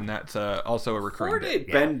drunk. And that's also a recurring 4-day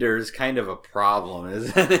bit. bender is kind of a problem,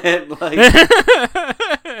 isn't it?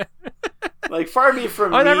 Like far be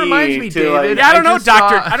from me. That reminds me, David. Like, Yeah, I don't know,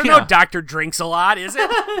 Doctor. I don't know, Doctor drinks a lot, is it?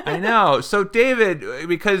 I know. So, David,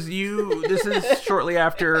 because this is shortly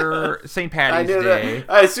after St. I Patty's knew Day.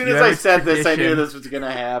 that. As soon as You I have a said this, I knew tradition. this was going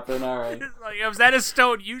to happen. All right. Like, is that a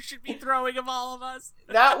stone you should be throwing of all of us?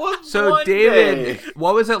 That was So, one David, day.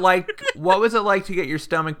 what was it like to get your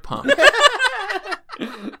stomach pumped?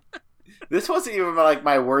 This wasn't even like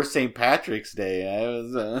my worst St. Patrick's Day. I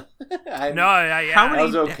was Yeah. How I many-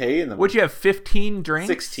 was okay in the Would you have 15 drinks?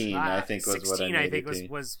 16, I think, was 16, what I made I think it to.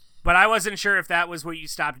 was. But I wasn't sure if that was when you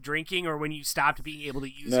stopped drinking or when you stopped being able to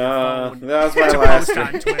use your No, phone that was my to last post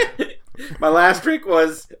on drink. Twitter. My last drink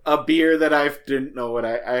was a beer that I didn't know what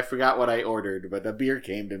I forgot what I ordered, but a beer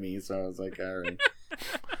came to me, so I was like, all right.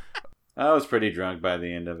 I was pretty drunk by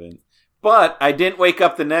the end of it. But I didn't wake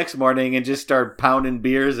up the next morning and just start pounding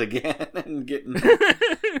beers again and getting...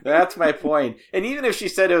 That's my point. And even if she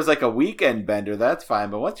said it was like a weekend bender, that's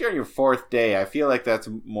fine. But once you're on your 4th day, I feel like that's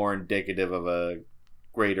more indicative of a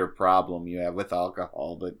greater problem you have with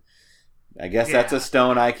alcohol. But I guess that's a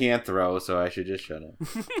stone I can't throw, so I should just shut up.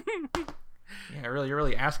 Yeah, you're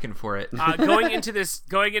really asking for it. Going into this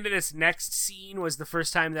next scene was the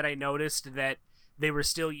first time that I noticed that they were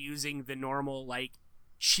still using the normal like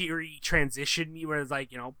cheery transition where it's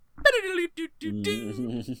like,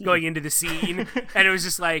 going into the scene, and it was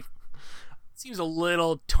just like, seems a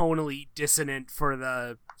little tonally dissonant for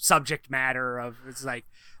the subject matter of, it's like,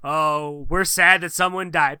 oh, we're sad that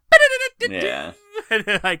someone died. Yeah. And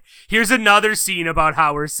like, here's another scene about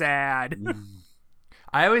how we're sad.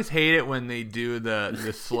 I always hate it when they do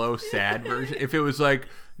the slow sad version. If it was like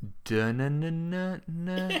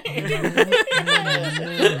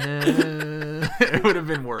it would have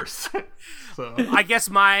been worse. So I guess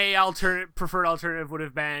my preferred alternative would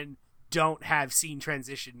have been don't have scene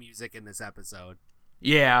transition music in this episode.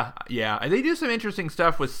 yeah. They do some interesting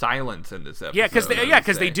stuff with silence in this episode. Yeah,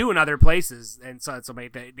 because they do in other places, and so they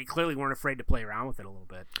clearly weren't afraid to play around with it a little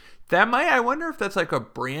bit. I wonder if that's like a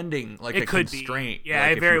branding, like It a could constraint. be. Yeah,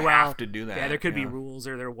 like if very you well. have to do that. Yeah, there could be rules,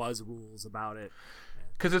 or there was rules about it.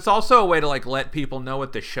 Because it's also a way to like let people know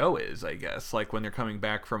what the show is, I guess. Like when they're coming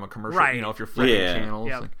back from a commercial, Right. if you're flipping Yeah. channels.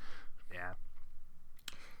 Yep. Like. Yeah.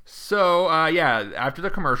 So, after the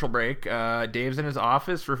commercial break, Dave's in his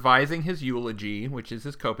office revising his eulogy, which is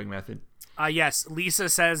his coping method. Yes, Lisa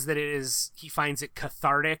says that he finds it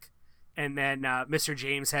cathartic, and then Mr.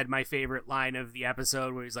 James had my favorite line of the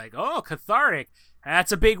episode where he's like, "Oh, cathartic,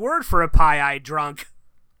 that's a big word for a pie-eyed drunk."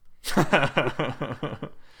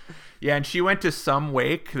 Yeah, and she went to some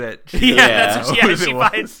wake that That's what knows it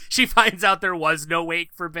was. she finds out there was no wake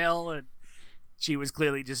for Bill, and she was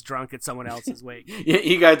clearly just drunk at someone else's wake.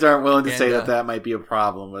 You guys aren't willing to And, say that might be a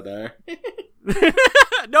problem with her.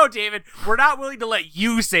 No, David, we're not willing to let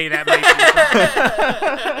you say that might be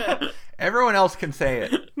a problem. Everyone else can say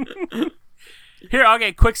it. Here,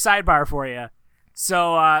 okay, quick sidebar for you.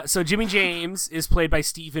 So Jimmy James is played by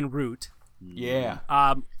Stephen Root. Yeah.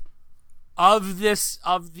 Of the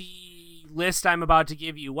list I'm about to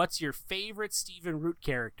give you, what's your favorite Stephen Root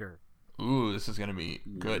character? Ooh, this is going to be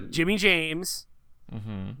good. Jimmy James,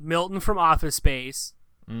 Mm-hmm. Milton from Office Space,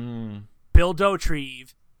 Mm. Bill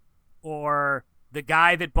Dauterive, or the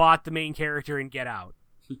guy that bought the main character in Get Out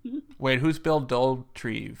Wait, who's Bill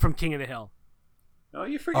Dauterive? from King of the Hill. Oh,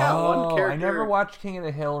 you forgot one character. I never watched King of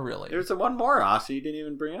the Hill, really. There's one more Aussie you didn't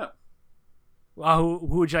even bring up. Who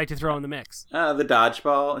would you like to throw in the mix? The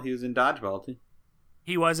Dodgeball. He was in Dodgeball, too.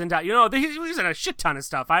 He wasn't. He was in a shit ton of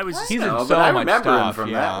stuff. He's in so but I much remember stuff, him from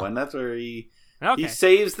yeah. that one. That's where he Okay.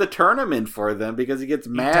 saves the tournament for them because he gets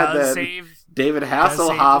mad does that David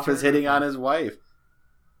Hasselhoff is hitting on his wife.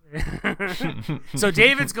 So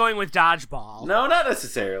David's going with dodgeball. No, not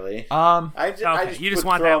necessarily. I just you just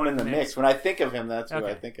want that throw one him in the mix. mix. When I think of him, that's who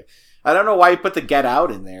Okay. I think of. I don't know why you put the Get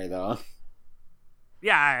Out in there though.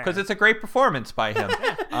 Yeah, Because it's a great performance by him.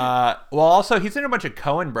 Well, also, he's in a bunch of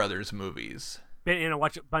Coen Brothers movies. been in a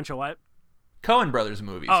bunch of what? Coen Brothers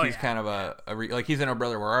movies. Oh, He's yeah. kind of like he's in Oh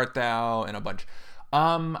Brother Where Art Thou and a bunch.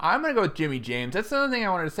 I'm gonna go with Jimmy James. That's the other thing I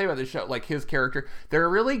wanted to say about the show. Like his character, they're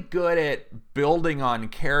really good at building on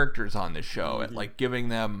characters on the show, at like giving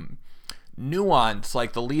them nuance.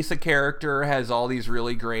 Like the Lisa character has all these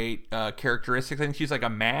really great characteristics. I think she's like a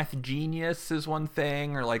math genius is one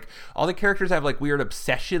thing, or like all the characters have like weird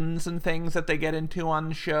obsessions and things that they get into on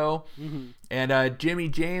the show. And Jimmy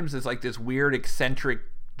James is like this weird eccentric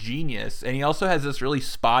genius, and he also has this really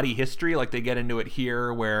spotty history. Like they get into it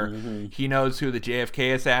here where he knows who the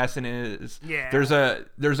JFK assassin is. Yeah.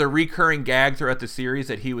 There's a recurring gag throughout the series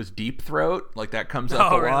that he was Deep Throat. Like that comes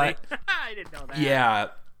up a really? lot. I didn't know that. Yeah.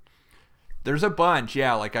 There's a bunch.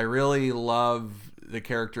 Yeah, like I really love the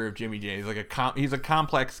character of Jimmy James. He's a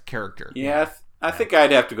complex character. Yeah, I think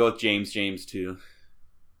I'd have to go with James too.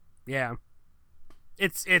 Yeah.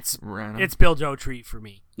 It's Random. Bill Dotrieve for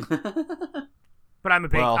me. But I'm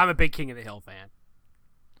a big King of the Hill fan.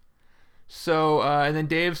 So, and then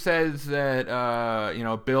Dave says that,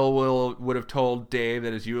 Bill would have told Dave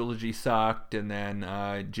that his eulogy sucked, and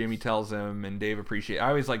then Jimmy tells him, and Dave appreciates. I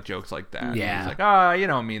always like jokes like that. Yeah. He's like, you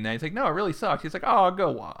don't mean that. He's like, no, it really sucked. He's like, oh,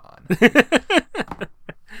 go on.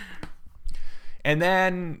 And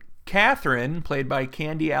then Catherine, played by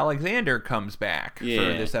Candy Alexander, comes back for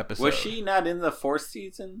this episode. Was she not in the 4th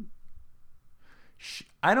season?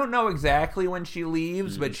 I don't know exactly when she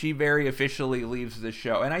leaves, but she very officially leaves the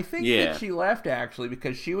show. And I think that she left, actually,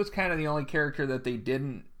 because she was kind of the only character that they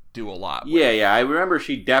didn't do a lot with. Yeah, I remember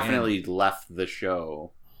she definitely left the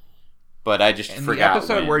show. But I just forgot. The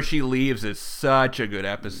episode when. where she leaves is such a good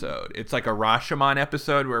episode. It's like a Rashomon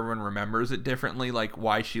episode where everyone remembers it differently, like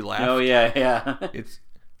why she left. Oh, yeah.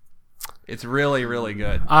 It's really, really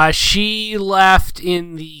good. She left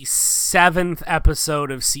in the 7th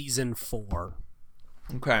episode of season 4.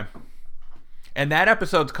 Okay. And that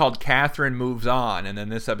episode's called Catherine Moves On, and then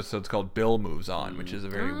this episode's called Bill Moves On, which is a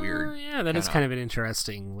very weird... Yeah, that is kind of an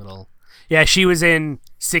interesting little... Yeah, she was in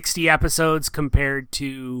 60 episodes compared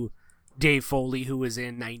to Dave Foley, who was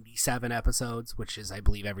in 97 episodes, which is, I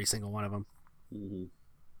believe, every single one of them.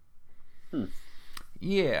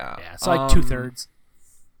 Yeah. Yeah, so like 2/3.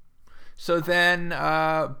 So then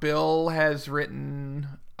Bill has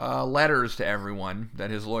written... letters to everyone that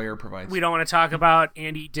his lawyer provides. We don't want to talk about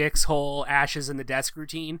Andy Dick's whole ashes in the desk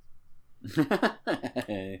routine.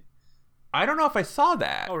 I don't know if I saw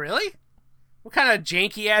that. Oh, really? What kind of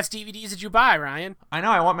janky-ass DVDs did you buy, Ryan? I know,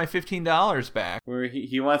 I want my $15 back. Where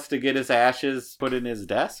he wants to get his ashes put in his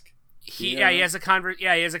desk? He has a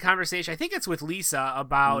conversation. I think it's with Lisa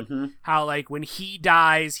about how, like, when he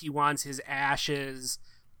dies, he wants his ashes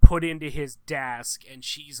put into his desk, and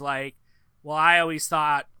she's like, well, I always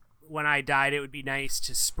thought when I died it would be nice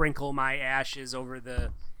to sprinkle my ashes over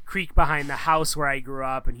the creek behind the house where I grew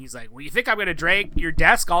up. And he's like, well, you think I'm going to drag your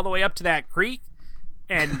desk all the way up to that creek?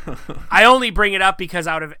 And I only bring it up because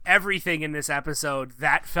out of everything in this episode,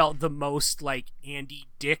 that felt the most like Andy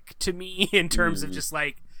Dick to me in terms of just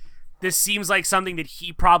like, this seems like something that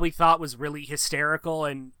he probably thought was really hysterical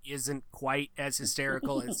and isn't quite as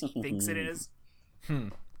hysterical as he thinks it is.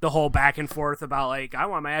 The whole back and forth about, like, I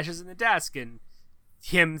want my ashes in the desk, and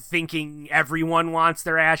him thinking everyone wants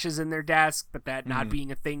their ashes in their desk, but that not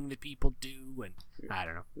being a thing that people do, and I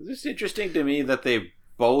don't know. It's just interesting to me that they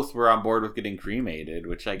both were on board with getting cremated,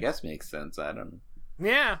 which I guess makes sense. I don't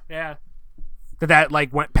know. Yeah. That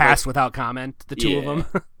like, went past without comment, the two of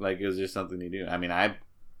them. Like, it was just something to do. I mean, I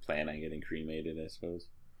plan on getting cremated, I suppose.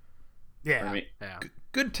 Yeah.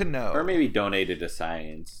 Good to know. Or maybe donated to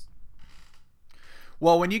science.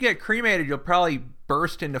 Well, when you get cremated, you'll probably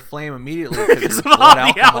burst into flame immediately because of all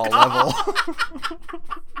blood the alcohol level.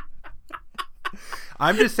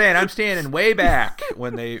 I'm just saying, I'm standing way back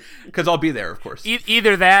because I'll be there, of course.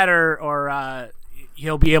 Either that or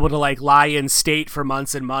he'll be able to, like, lie in state for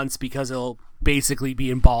months and months because he'll basically be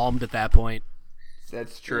embalmed at that point.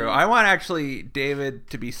 That's true. I want actually David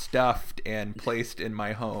to be stuffed and placed in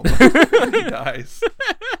my home when he dies.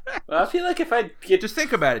 Well, I feel like if I get... Just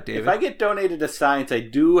think about it, David. If I get donated to science, I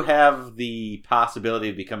do have the possibility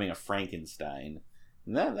of becoming a Frankenstein.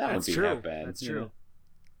 And that would be true. that bad. That's true.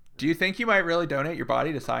 Do you think you might really donate your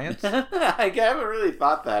body to science? I haven't really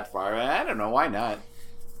thought that far. I don't know. Why not?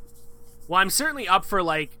 Well, I'm certainly up for,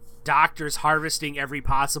 like, doctors harvesting every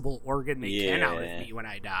possible organ they can out of me when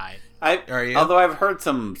I die. Are you? Although I've heard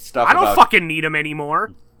some stuff I don't fucking need them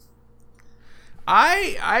anymore.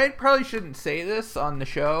 I probably shouldn't say this on the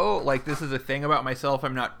show. Like, this is a thing about myself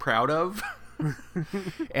I'm not proud of.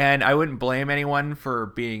 And I wouldn't blame anyone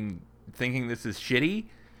for thinking this is shitty.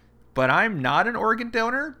 But I'm not an organ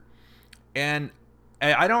donor. And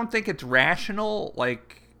I don't think it's rational,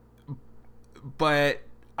 like, but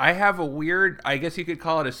I have a weird, I guess you could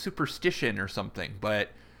call it a superstition or something,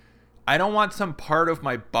 but I don't want some part of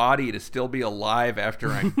my body to still be alive after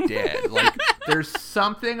I'm dead. Like, there's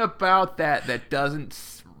something about that doesn't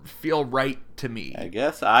feel right to me. I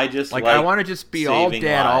guess I just like I want to just be all dead,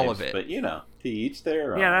 lives, all of it. But, to each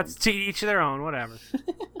their own. Yeah, that's to each their own, whatever.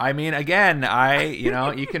 I mean, again,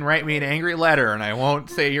 you can write me an angry letter and I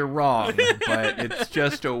won't say you're wrong, but it's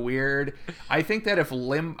just a weird, I think that if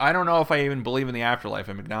I don't know if I even believe in the afterlife,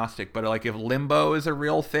 I'm agnostic, but like if limbo is a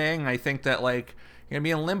real thing, I think that like you're going to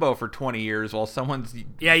be in limbo for 20 years while someone's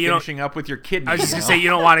finishing up with your kidney. I was just going to say,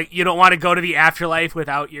 you don't want to go to the afterlife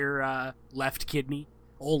without your left kidney,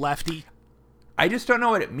 old lefty. I just don't know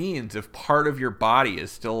what it means if part of your body is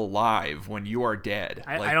still alive when you are dead.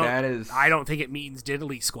 I don't think it means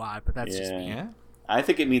diddly squat, but that's just me. Yeah. I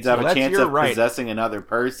think it means I have a chance of possessing another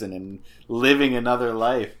person and living another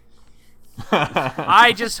life.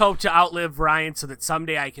 I just hope to outlive Ryan so that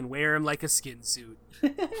someday I can wear him like a skin suit.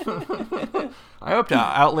 I hope to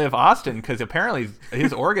outlive Austin because apparently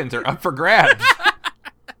his organs are up for grabs.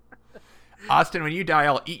 Austin, when you die,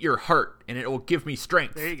 I'll eat your heart and it will give me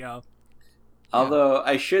strength. There you go. Although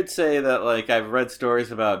I should say that, like, I've read stories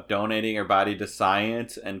about donating your body to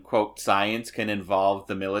science, and, quote, science can involve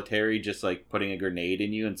the military just, like, putting a grenade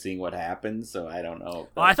in you and seeing what happens, so I don't know.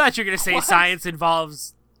 Well, I thought you were going to say science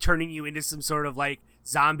involves turning you into some sort of, like,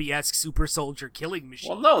 zombie-esque super soldier killing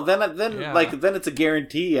machine. Well, no, then it's a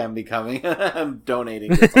guarantee I'm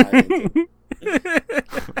donating to science.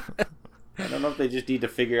 I don't know if they just need to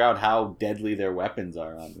figure out how deadly their weapons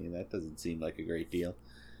are on me. That doesn't seem like a great deal.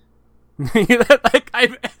 Like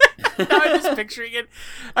I'm just picturing it.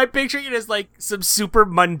 I'm picturing it as like some super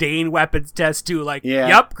mundane weapons test too. Like,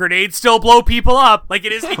 yep, grenades still blow people up. Like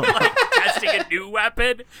it isn't even like testing a new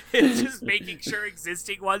weapon. It's just making sure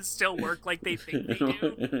existing ones still work like they think they do.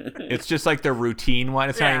 It's just like the routine one.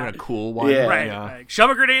 It's not even a cool one. Yeah. Right. Yeah. Like,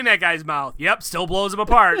 shove a grenade in that guy's mouth. Yep, still blows him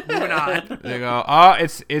apart. Moving on. They go, oh,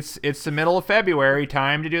 it's the middle of February.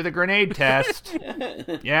 Time to do the grenade test.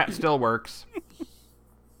 Yeah, it still works.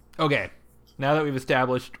 Okay, now that we've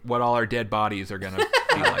established what all our dead bodies are going to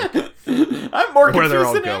be like. I'm more where they're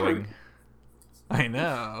all confused than going. ever. I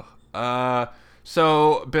know.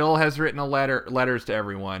 So Bill has written letters to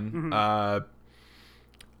everyone. Mm-hmm.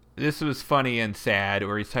 This was funny and sad,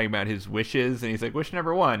 where he's talking about his wishes, and he's like, wish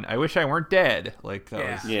number 1, I wish I weren't dead. Like,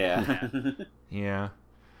 that was... Yeah. Yeah.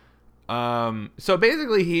 So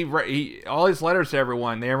basically, he all his letters to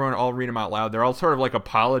everyone, everyone all read them out loud. They're all sort of like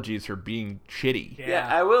apologies for being shitty. Yeah,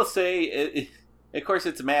 I will say, of course,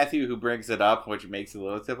 it's Matthew who brings it up, which makes it a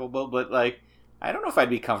little typical, but, like, I don't know if I'd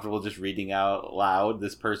be comfortable just reading out loud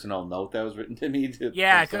this personal note that was written to me.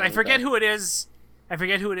 Yeah, because I forget who it is.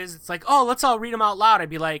 It's like, oh, let's all read them out loud. I'd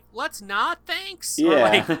be like, let's not, thanks.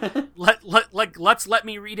 Yeah. Or let's let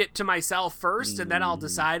me read it to myself first, and then I'll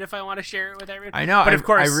decide if I want to share it with everyone. I know, but of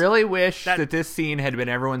course, I really wish that this scene had been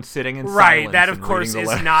everyone sitting in silence. Right, that of and course is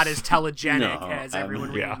letters. not as telegenic as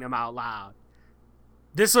everyone reading them out loud.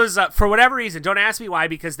 This was, for whatever reason, don't ask me why,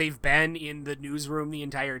 because they've been in the newsroom the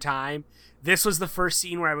entire time. This was the first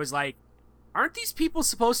scene where I was like, aren't these people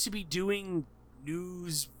supposed to be doing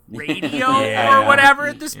news radio or whatever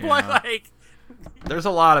at this point? Like, there's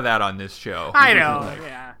a lot of that on this show. I know,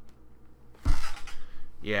 yeah.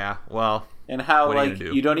 Yeah, well, and how like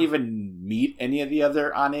you don't even meet any of the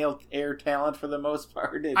other on-air talent for the most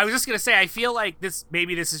part. I was just gonna say, I feel like this.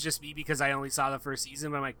 Maybe this is just me because I only saw the first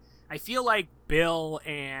season, but I'm like, I feel like Bill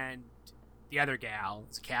and the other gal,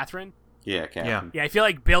 is it Catherine? Yeah, Catherine. Yeah, I feel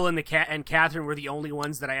like Bill and Catherine were the only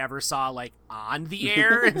ones that I ever saw like on the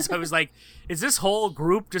air, and so I was like, is this whole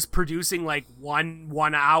group just producing like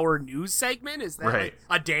one hour news segment? Is that like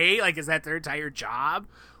a day? Like, is that their entire job?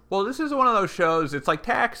 Well, this is one of those shows, it's like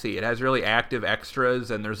Taxi. It has really active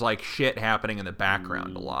extras, and there's, like, shit happening in the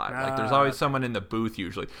background a lot. Like, there's always someone in the booth,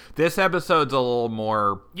 usually. This episode's a little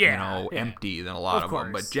more, empty than a lot of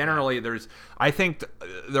them. But generally, I think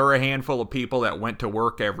there are a handful of people that went to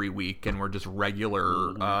work every week and were just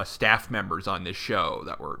regular staff members on this show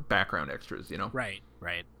that were background extras, you know? Right.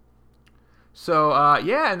 So,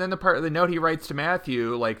 yeah, and then the part of the note he writes to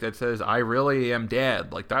Matthew, like, that says, I really am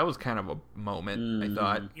dead. Like, that was kind of a moment, I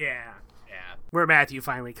thought. Yeah. Where Matthew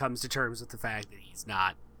finally comes to terms with the fact that he's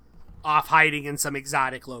not off hiding in some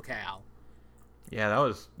exotic locale. Yeah, that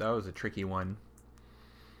was a tricky one.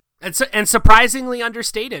 And surprisingly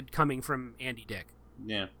understated coming from Andy Dick.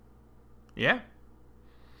 Yeah. Yeah.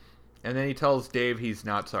 And then he tells Dave he's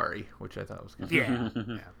not sorry, which I thought was good. Yeah.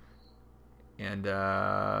 And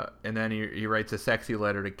then he writes a sexy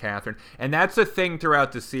letter to Catherine. And that's a thing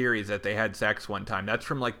throughout the series that they had sex one time. That's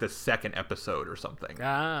from like the second episode or something.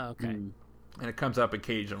 Ah, okay. And it comes up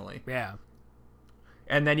occasionally. Yeah.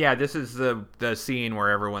 And then, yeah, this is the scene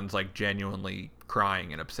where everyone's like genuinely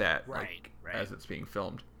crying and upset. Right. As it's being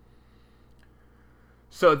filmed.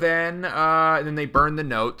 So then they burn the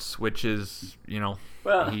notes, which is,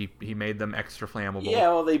 well, he made them extra flammable. Yeah,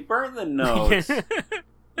 well, they burned the notes.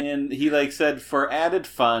 And he said for added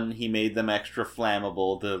fun, he made them extra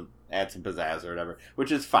flammable to add some pizzazz or whatever,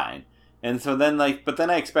 which is fine. And so then but then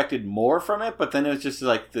I expected more from it, but then it was just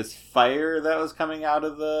this fire that was coming out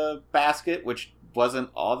of the basket, which wasn't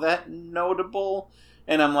all that notable.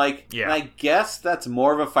 And I'm and I guess that's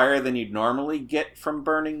more of a fire than you'd normally get from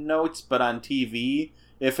burning notes, but on TV,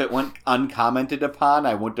 if it went uncommented upon,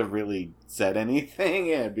 I wouldn't have really said anything.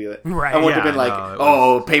 It'd be right, I wouldn't have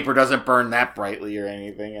been paper doesn't burn that brightly or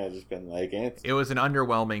anything. I'd just been it was an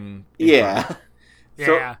underwhelming. Yeah.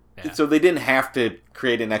 Yeah. So they didn't have to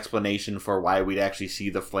create an explanation for why we'd actually see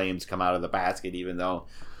the flames come out of the basket, even though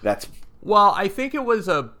that's... Well, I think it was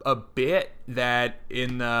a bit that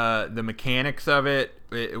in the mechanics of it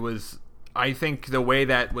was... I think the way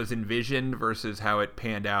that was envisioned versus how it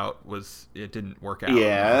panned out it didn't work out.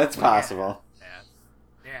 Yeah, that's possible.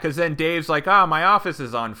 Because then Dave's like, my office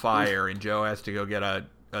is on fire, and Joe has to go get a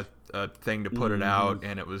thing to put it out,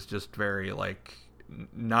 and it was just very,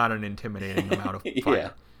 not an intimidating amount of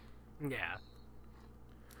fire. Yeah.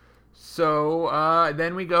 So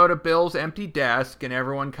then we go to Bill's empty desk, and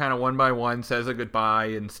everyone kind of one by one says a goodbye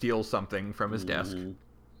and steals something from his desk.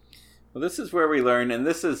 Well, this is where we learn, and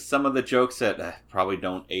this is some of the jokes that probably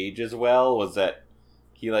don't age as well, was that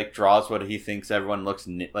he draws what he thinks everyone looks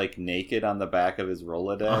naked on the back of his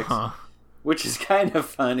Rolodex, which is kind of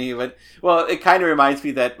funny. But it kind of reminds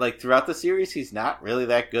me that throughout the series he's not really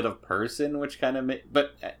that good of person, which kind of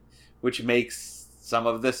which makes some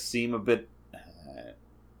of this seem a bit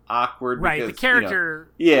awkward. Right, because, the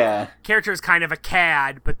character, character is kind of a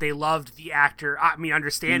cad, but they loved the actor. I mean,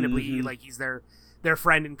 understandably, he's their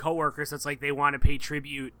friend and coworker, so it's they want to pay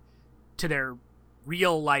tribute to their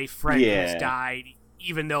real life friend who's died,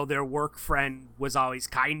 even though their work friend was always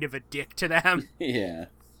kind of a dick to them. Yeah.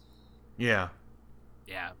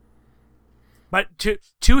 But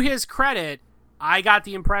to his credit, I got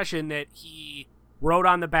the impression that he wrote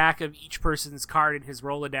on the back of each person's card in his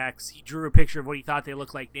Rolodex, he drew a picture of what he thought they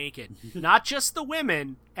looked like naked. Not just the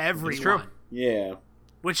women, everyone. It's true. Yeah.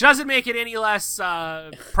 Which doesn't make it any less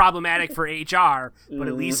problematic for HR, but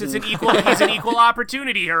at least he's an equal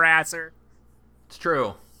opportunity harasser. It's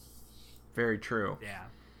true. Very true. Yeah.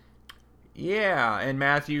 Yeah, and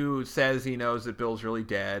Matthew says he knows that Bill's really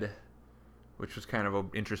dead, which was kind of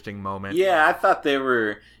an interesting moment. Yeah, I thought they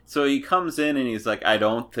were... So he comes in and he's like, I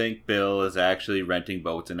don't think Bill is actually renting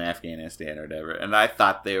boats in Afghanistan or whatever. And I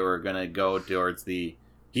thought they were going to go towards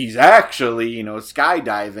he's actually,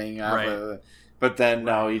 skydiving. Right. But then,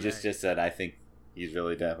 no, he just said, I think he's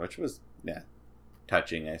really dead, which was,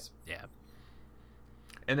 touching. Yeah.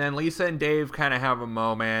 And then Lisa and Dave kind of have a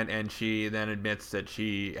moment, and she then admits that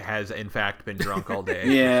she has, in fact, been drunk all day.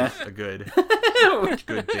 Yeah. Which is a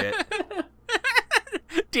good bit.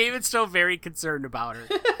 David's still very concerned about her.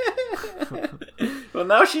 Well,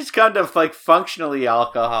 now she's kind of functionally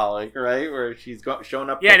alcoholic, right? Where she's shown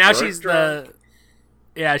up. Yeah, now she's drunk.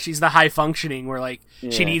 She's the high functioning where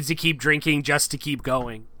she needs to keep drinking just to keep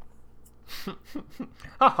going.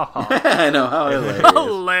 I know, how hilarious.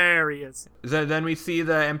 Hilarious. So then we see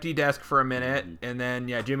the empty desk for a minute, and then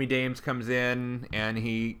Jimmy Dames comes in and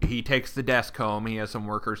he takes the desk home. He has some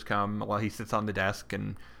workers come while he sits on the desk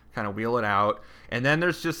and kind of wheel it out. And then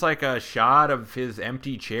there's just a shot of his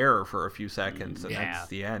empty chair for a few seconds, and that's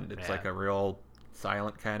the end. It's a real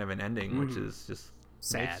silent kind of an ending, which is just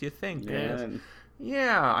sad. Makes you think. Yeah.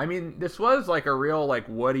 Yeah, I mean, this was a real,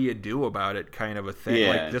 what do you do about it kind of a thing.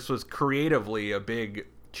 Yeah. This was creatively a big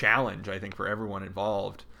challenge, I think, for everyone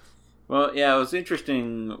involved. Well, yeah, it was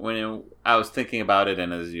interesting when I was thinking about it,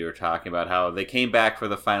 and as you were talking about how they came back for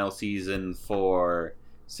the final season for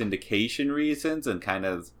syndication reasons, and kind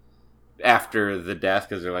of after the death,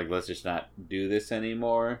 because they're let's just not do this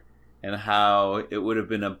anymore, and how it would have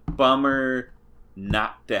been a bummer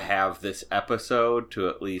not to have this episode to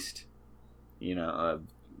at least,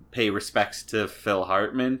 pay respects to Phil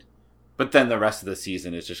Hartman. But then the rest of the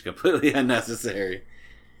season is just completely unnecessary.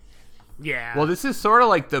 Yeah. Well, this is sort of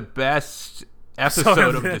like the best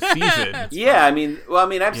episode of the season. Yeah,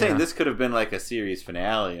 I'm saying this could have been like a series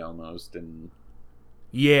finale almost, and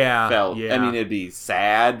it'd be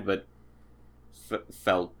sad, but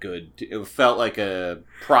felt good. It felt like a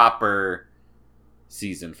proper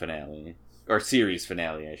season finale or series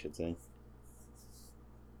finale, I should say.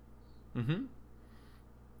 Mm-hmm.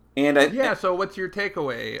 And so what's your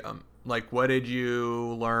takeaway? Like, what did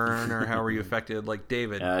you learn, or how were you affected? Like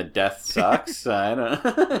David, death sucks. I don't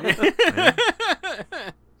know.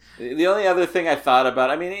 The only other thing I thought about,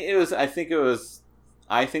 I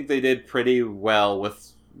think they did pretty well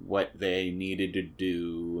with what they needed to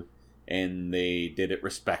do, and they did it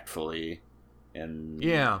respectfully, and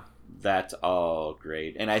that's all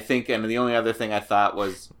great. And I think, the only other thing I thought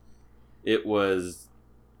was, it was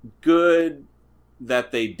good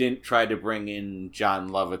that they didn't try to bring in John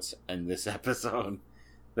Lovitz in this episode.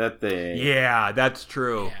 That's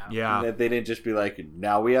true. Yeah. That they didn't just be like,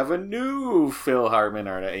 now we have a new Phil Hartman,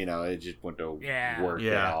 or it just went to work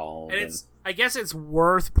at all. And I guess it's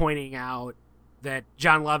worth pointing out that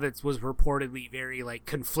John Lovitz was reportedly very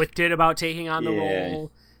conflicted about taking on the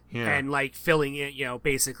role, and filling it.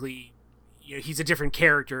 Basically, he's a different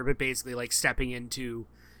character, but basically stepping into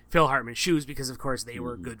Phil Hartman's shoes because, of course, they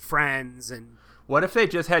were good friends. And what if they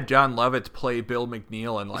just had John Lovitz play Bill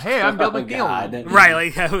McNeil and hey, I'm Bill McNeil.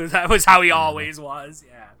 Right, that was how he always was,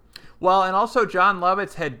 yeah. Well, and also John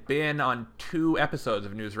Lovitz had been on 2 episodes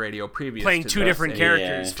of News Radio previous playing to two different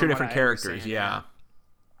characters. 2 different characters, Yeah.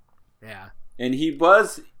 And he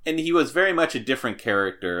was very much a different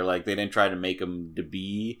character. They didn't try to make him to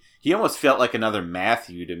be. He almost felt like another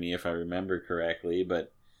Matthew to me, if I remember correctly,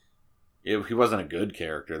 but he wasn't a good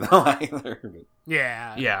character though either. But.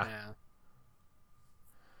 Yeah.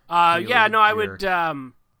 I would.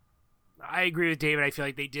 I agree with David. I feel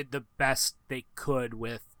like they did the best they could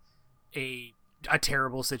with a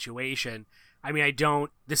terrible situation.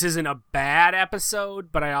 This isn't a bad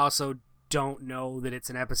episode, but I also don't know that it's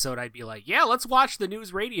an episode I'd be like, yeah, let's watch the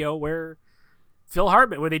News Radio where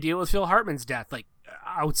they deal with Phil Hartman's death,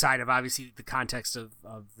 outside of obviously the context of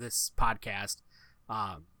this podcast.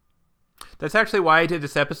 That's actually why I did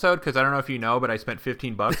this episode, because I don't know if you know, but I spent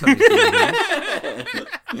 $15 on these DVDs.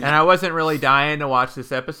 And I wasn't really dying to watch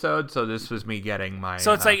this episode, so this was me getting my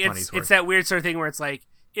So it's money's worth. it's that weird sort of thing where it's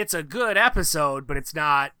it's a good episode, but it's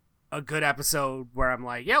not a good episode where I'm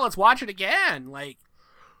like, yeah, let's watch it again.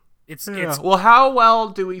 It's well, how well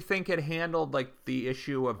do we think it handled the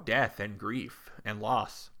issue of death and grief and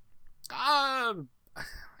loss? I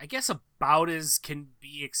guess about as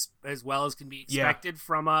well as can be expected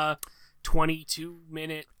from a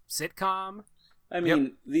 22-minute sitcom.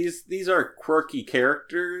 These are quirky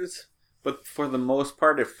characters, but for the most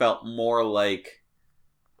part, it felt more like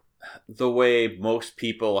the way most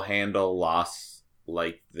people handle loss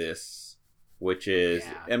like this, which is,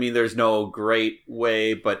 there's no great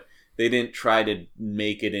way, but they didn't try to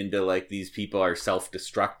make it into these people are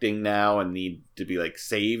self-destructing now and need to be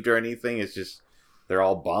saved or anything. It's just they're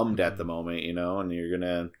all bummed at the moment, and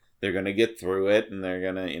they're gonna get through it, and they're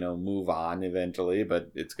gonna move on eventually,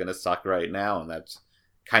 but it's gonna suck right now. And that's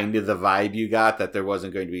kind of the vibe you got, that there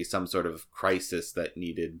wasn't going to be some sort of crisis that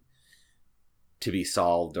needed to be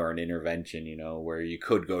solved or an intervention, where you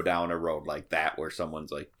could go down a road like that where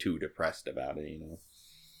someone's too depressed about it,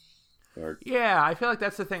 Yeah, I feel like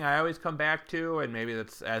that's the thing I always come back to, and maybe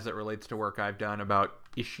that's as it relates to work I've done about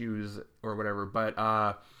issues or whatever, but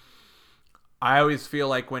I always feel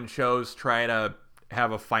like when shows try to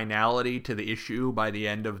have a finality to the issue by the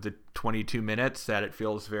end of the 22 minutes, that it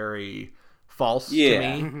feels very false to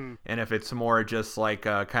me. Mm-hmm. And if it's more just kind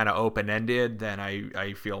of open-ended, then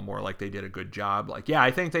I feel more like they did a good job.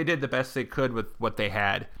 I think they did the best they could with what they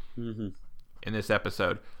had in this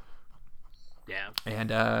episode. Yeah.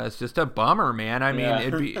 And it's just a bummer, man.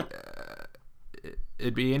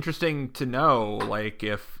 It'd be interesting to know,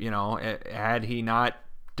 if, had he not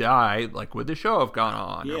died, would the show have gone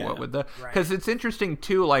on, or what would the, because it's interesting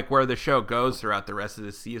too, where the show goes throughout the rest of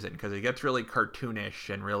the season, because it gets really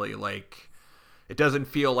cartoonish and really it doesn't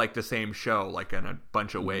feel like the same show, in a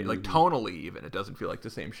bunch of ways, tonally even, it doesn't feel like the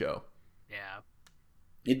same show. Yeah.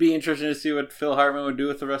 It'd be interesting to see what Phil Hartman would do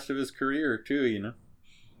with the rest of his career too,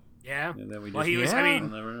 Yeah. And then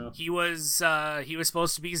he was. He was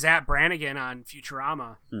supposed to be Zap Brannigan on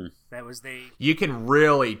Futurama. That was You can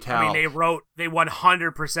really tell. They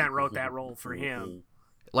 100% wrote that role for him.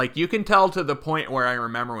 Like, you can tell to the point where I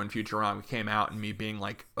remember when Futurama came out and me being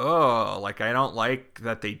like, oh, like, I don't like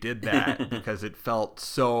that they did that because it felt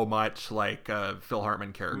so much like a Phil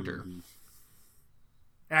Hartman character.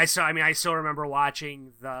 And I still remember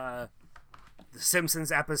watching the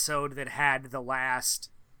Simpsons episode that had the last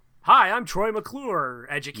 "Hi, I'm Troy McClure"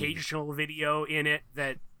 educational video in it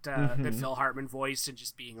that Phil Hartman voiced, and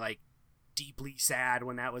just being like deeply sad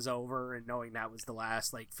when that was over and knowing that was the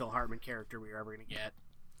last like Phil Hartman character we were ever going to get.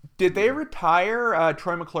 Did they retire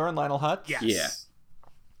Troy McClure and Lionel Hutz? Yes.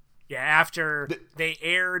 Yeah, after they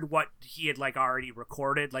aired what he had like already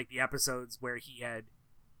recorded, like the episodes where he had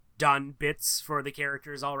done bits for the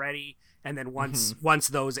characters already, and then once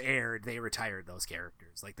those aired, they retired those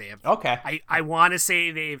characters. Like they have I want to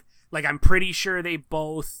say they've like, I'm pretty sure they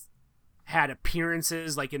both had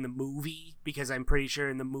appearances like in the movie, because I'm pretty sure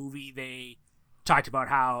in the movie they talked about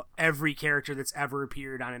how every character that's ever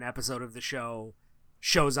appeared on an episode of the show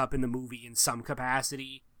shows up in the movie in some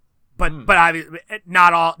capacity, but obviously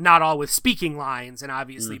not all with speaking lines, and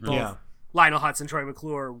obviously both Lionel Hutz and Troy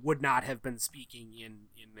McClure would not have been speaking in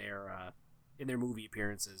their movie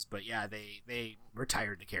appearances. But yeah, they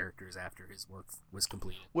retired the characters after his work was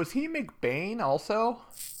completed. Was he McBain also?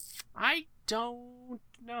 I don't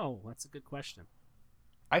know. That's a good question.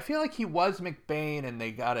 I feel like he was McBain and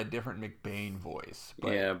they got a different McBain voice.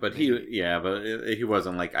 But he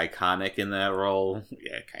wasn't like iconic in that role.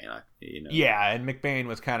 Yeah, kind of. You know. Yeah, and McBain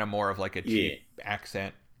was kind of more of like a cheap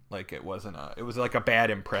accent. Like it was like a bad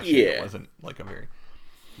impression. Yeah. It wasn't like a very...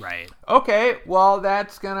 Right. Okay, well,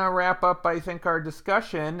 that's going to wrap up, I think, our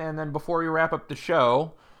discussion. And then before we wrap up the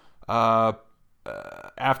show,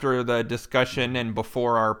 after the discussion and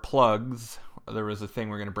before our plugs, there was a thing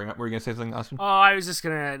we're going to bring up. Were you going to say something, Austin? Oh, I was just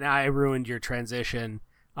going to... I ruined your transition.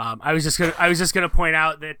 I was just going to point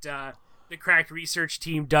out that the Cracked Research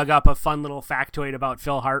team dug up a fun little factoid about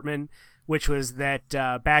Phil Hartman, which was that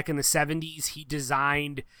back in the 70s, he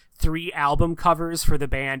designed 3 album covers for the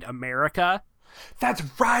band America. That's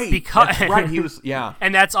right. That's right. He was, yeah.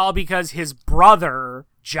 And that's all because his brother,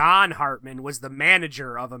 John Hartman, was the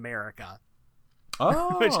manager of America.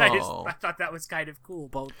 Oh. Which I thought that was kind of cool.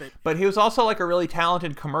 But he was also like a really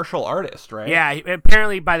talented commercial artist, right? Yeah.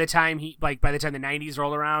 Apparently by the time the 90s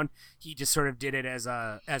rolled around, he just sort of did it as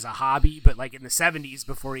a hobby. But like in the 70s,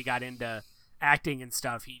 before he got into acting and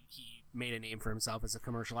stuff, he made a name for himself as a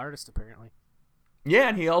commercial artist, apparently. Yeah,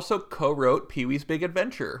 and he also co-wrote Pee-wee's Big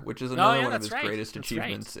Adventure, which is another one of his greatest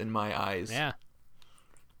achievements in my eyes. Yeah.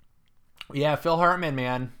 Yeah, Phil Hartman,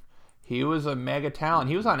 man. He was a mega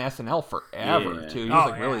talent. He was on SNL forever, too. He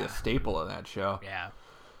was really a staple of that show. Yeah.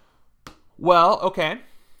 Well, okay.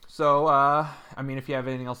 So, if you have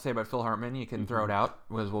anything else to say about Phil Hartman, you can throw it out,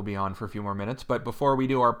 because we'll be on for a few more minutes. But before we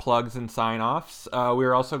do our plugs and sign-offs,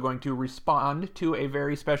 we're also going to respond to a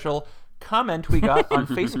very special comment we got on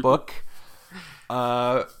Facebook,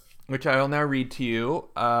 which I will now read to you.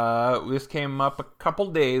 This came up a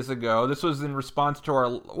couple days ago. This was in response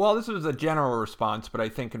to this was a general response, but I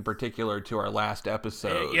think in particular to our last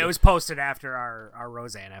episode. Yeah, it was posted after our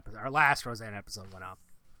Roseanne episode. Our last Roseanne episode went up.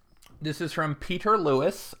 This is from Peter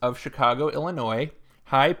Lewis of Chicago, Illinois.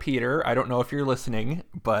 Hi, Peter. I don't know if you're listening,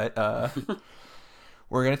 but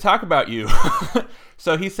we're going to talk about you.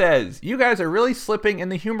 So he says, you guys are really slipping in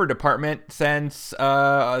the humor department since the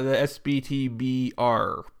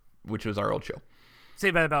SBTBR, which was our old show.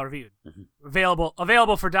 Saved by the Bell Reviewed.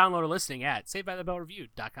 Available for download or listening at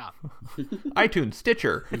savedbythebellreviewed.com. iTunes,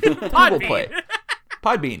 Stitcher, Google Play,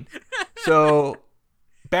 Podbean. So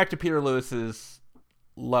back to Peter Lewis's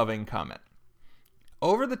loving comment.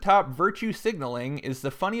 Over-the-top virtue signaling is the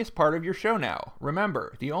funniest part of your show now.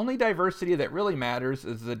 Remember, the only diversity that really matters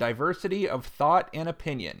is the diversity of thought and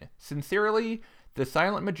opinion. Sincerely, the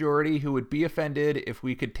silent majority who would be offended if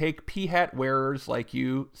we could take pea-hat wearers like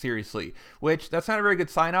you seriously. Which, that's not a very good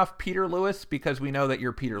sign-off, Peter Lewis, because we know that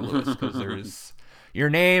you're Peter Lewis, because there's your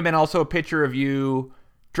name and also a picture of you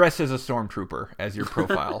dressed as a stormtrooper as your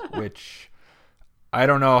profile, which I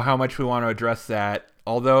don't know how much we want to address that.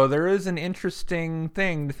 Although there is an interesting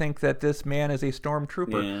thing to think that this man is a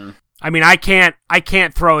stormtrooper. Yeah. I mean, I can't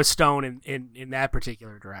throw a stone in that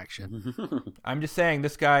particular direction. I'm just saying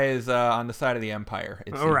this guy is on the side of the Empire.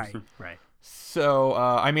 It seems. Right. So,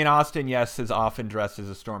 Austin, yes, is often dressed as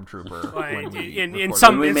a stormtrooper in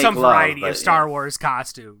some variety of Star Wars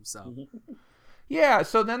costumes. So. Yeah.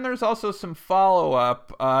 So then there's also some follow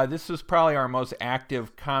up. This was probably our most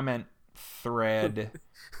active comment thread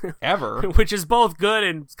ever, which is both good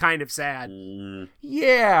and kind of sad.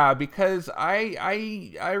 Yeah, because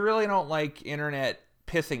I really don't like internet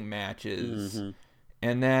pissing matches,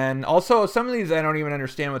 And then also some of these I don't even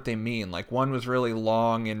understand what they mean. Like one was really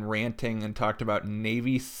long and ranting and talked about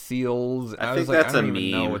Navy SEALs. I was think like, that's I don't a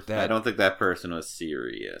even know meme. what that. I don't think that person was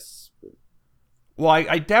serious. Well,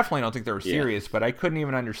 I definitely don't think they were serious, but I couldn't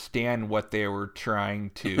even understand what they were trying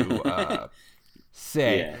to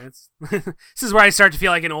say. Yeah, this is where I start to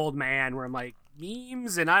feel like an old man, where I'm like,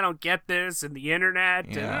 memes and I don't get this and the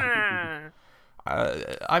internet. Yeah.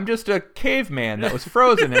 I'm just a caveman that was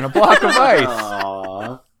frozen in a block of ice.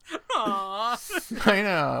 Aww. I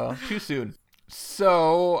know. Too soon.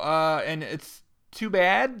 So, and it's too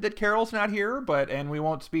bad that Carol's not here, and we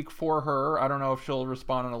won't speak for her. I don't know if she'll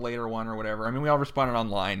respond on a later one or whatever. I mean, we all responded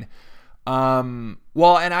online.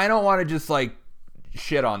 Well, and I don't want to just like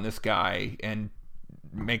shit on this guy and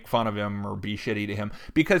make fun of him or be shitty to him,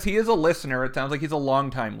 because he is a listener. It sounds like he's a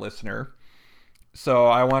longtime listener. So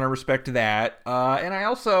I want to respect that. And I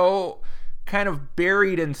also kind of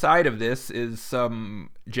buried inside of this is some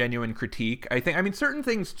genuine critique. I mean, certain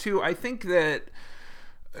things too. I think that,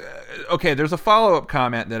 okay, there's a follow-up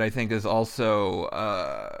comment that I think is also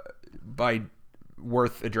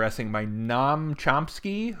worth addressing by Noam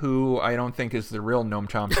Chomsky, who I don't think is the real Noam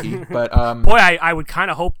Chomsky, but boy, I would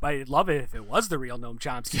kind of hope, I'd love it if it was the real Noam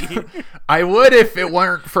Chomsky. I would if it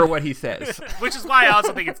weren't for what he says. Which is why I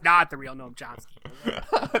also think it's not the real Noam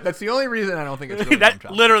Chomsky. That's the only reason I don't think it's really Noam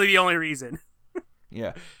Chomsky. Literally the only reason.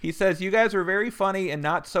 Yeah. He says, you guys were very funny and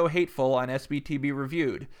not so hateful on SBTB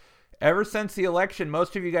Reviewed. Ever since the election,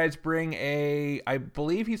 most of you guys bring I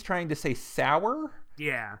believe he's trying to say sour?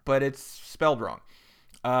 Yeah. But it's spelled wrong.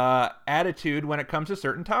 Attitude when it comes to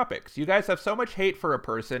certain topics. You guys have so much hate for a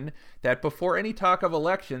person that before any talk of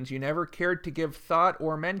elections, you never cared to give thought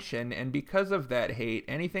or mention, and because of that hate,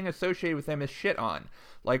 anything associated with them is shit on.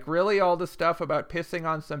 Like, really, all the stuff about pissing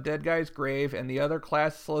on some dead guy's grave and the other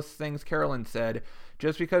classless things Carolyn said,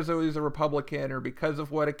 just because he was a Republican or because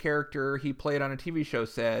of what a character he played on a TV show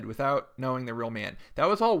said without knowing the real man. That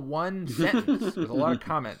was all one sentence with a lot of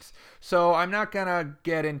comments. So I'm not going to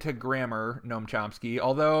get into grammar, Noam Chomsky,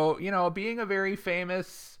 although, you know, being a very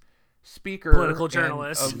famous speaker. Political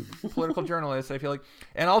journalist, I feel like.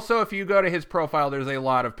 And also, if you go to his profile, there's a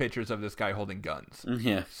lot of pictures of this guy holding guns.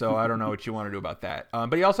 Yeah. So I don't know what you want to do about that.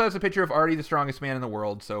 But he also has a picture of Artie, the strongest man in the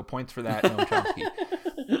world. So points for that, Noam Chomsky.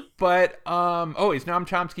 But, he's Noam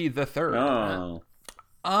Chomsky the third. Oh.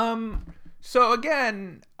 So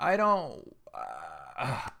again, I don't,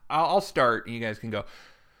 I'll start and you guys can go.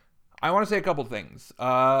 I want to say a couple things.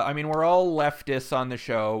 I mean, we're all leftists on the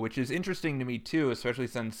show, which is interesting to me too, especially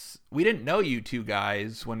since we didn't know you two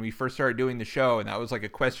guys when we first started doing the show. And that was like a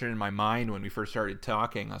question in my mind when we first started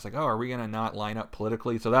talking. I was like, oh, are we going to not line up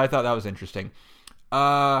politically? So I thought that was interesting.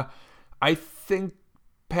 I think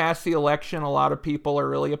past the election, a lot of people are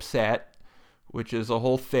really upset, which is a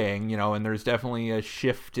whole thing, you know, and there's definitely a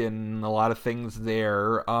shift in a lot of things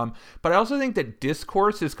there. But I also think that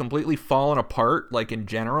discourse is completely fallen apart, like in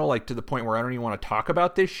general, like to the point where I don't even want to talk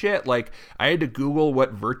about this shit. Like I had to Google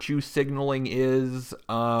what virtue signaling is,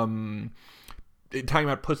 talking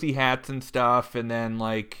about pussy hats and stuff. And then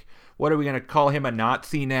like, what are we going to call him a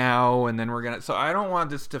Nazi now? And then we're going to, so I don't want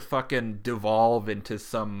this to fucking devolve into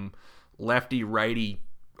some lefty righty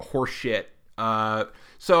horseshit.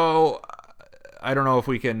 So I don't know if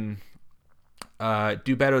we can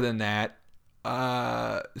do better than that.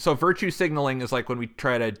 So virtue signaling is like when we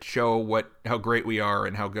try to show how great we are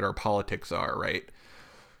and how good our politics are, right?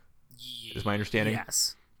 Is my understanding?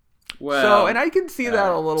 Yes. Well, so, and I can see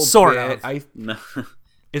that a little sort bit. of. No.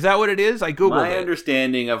 Is that what it is? I Googled My it.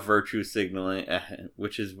 understanding of virtue signaling,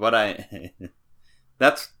 which is what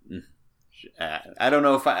that's, I don't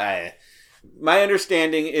know if my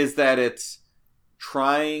understanding is that it's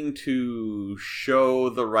trying to show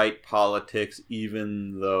the right politics,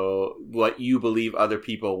 even though what you believe other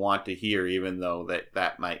people want to hear, even though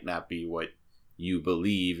that might not be what you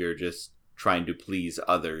believe. You're just trying to please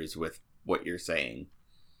others with what you're saying.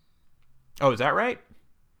 Oh, is that right?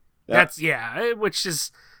 That's, yeah, which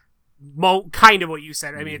is kind of what you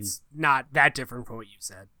said. I mean, it's not that different from what you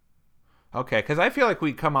said. Okay, because I feel like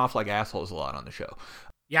we come off like assholes a lot on the show.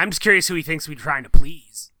 Yeah, I'm just curious who he thinks we're trying to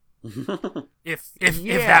please. If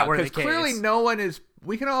that were the case. Clearly no one is,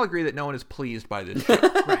 we can all agree that no one is pleased by this show.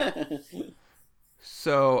 Right.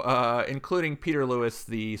 So, including Peter Lewis,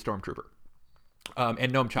 the Stormtrooper,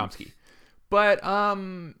 and Noam Chomsky. But,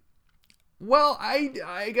 well,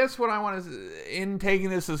 I guess what I want to, in taking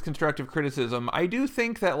this as constructive criticism, I do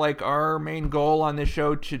think that, like, our main goal on this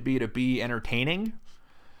show should be to be entertaining.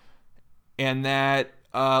 And that,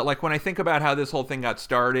 like, when I think about how this whole thing got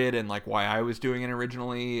started and, like, why I was doing it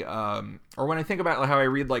originally, or when I think about how I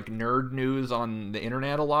read, like, nerd news on the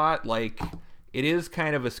internet a lot, like, it is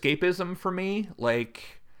kind of escapism for me.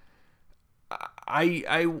 Like,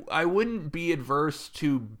 I wouldn't be adverse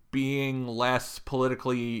to being less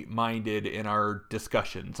politically minded in our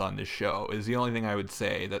discussions on this show, is the only thing I would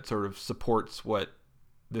say that sort of supports what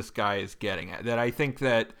this guy is getting at. That I think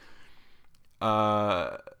that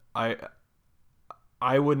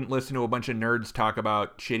I wouldn't listen to a bunch of nerds talk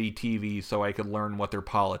about shitty TV so I could learn what their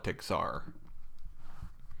politics are.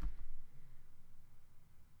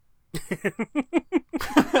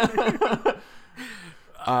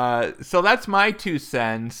 So that's my 2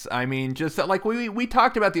 cents. I mean, just like we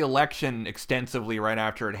talked about the election extensively right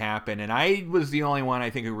after it happened, and I was the only one I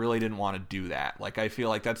think who really didn't want to do that. Like, I feel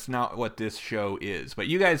like that's not what this show is. But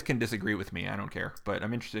you guys can disagree with me. I don't care. But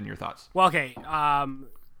I'm interested in your thoughts. Well, okay.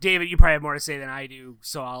 David, you probably have more to say than I do,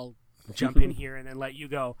 so I'll jump in here and then let you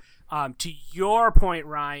go. To your point,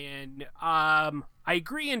 Ryan, I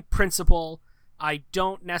agree in principle. I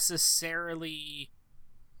don't necessarily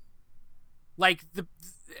like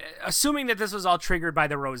assuming that this was all triggered by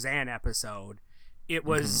the Roseanne episode. It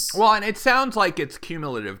was well, and it sounds like it's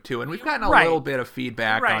cumulative too, and we've gotten a little bit of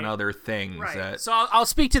feedback on other things. So I'll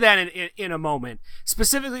speak to that in a moment,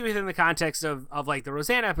 specifically within the context of like the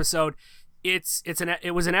Roseanne episode.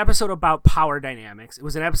 It was an episode about power dynamics. It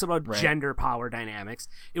was an episode about gender power dynamics.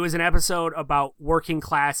 It was an episode about working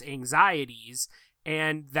class anxieties,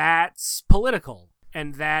 and that's political,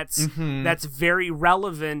 and that's very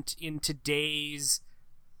relevant in today's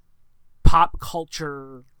pop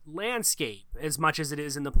culture landscape as much as it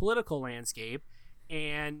is in the political landscape.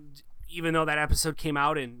 And even though that episode came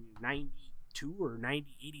out in 92 or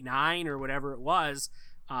 89 or whatever it was,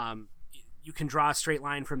 you can draw a straight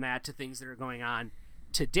line from that to things that are going on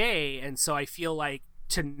today. And so I feel like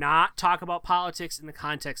to not talk about politics in the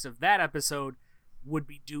context of that episode would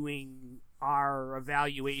be doing our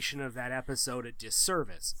evaluation of that episode a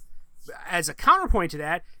disservice. As a counterpoint to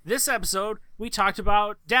that, this episode, we talked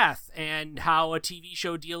about death and how a TV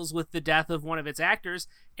show deals with the death of one of its actors.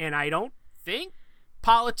 And I don't think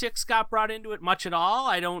politics got brought into it much at all.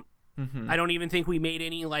 I don't even think we made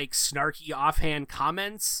any like snarky offhand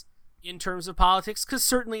comments in terms of politics, because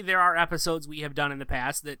certainly there are episodes we have done in the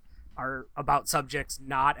past that are about subjects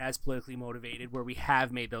not as politically motivated where we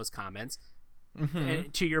have made those comments.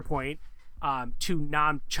 And to your point, to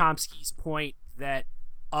Noam Chomsky's point that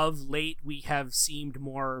of late we have seemed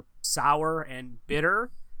more sour and bitter.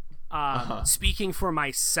 Speaking for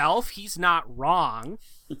myself, he's not wrong.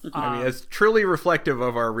 I mean, it's truly reflective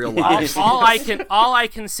of our real lives. all I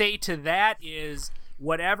can say to that is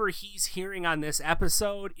whatever he's hearing on this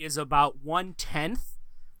episode is about 1/10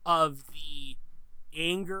 of the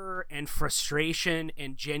anger and frustration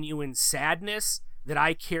and genuine sadness that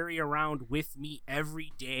I carry around with me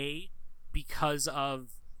every day because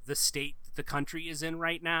of the state that the country is in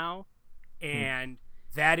right now. And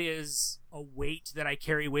that is a weight that I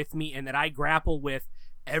carry with me and that I grapple with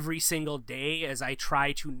every single day as I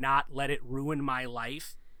try to not let it ruin my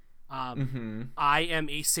life. I am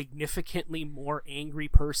a significantly more angry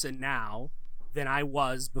person now than I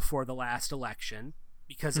was before the last election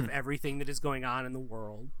because of everything that is going on in the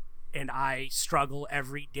world. And I struggle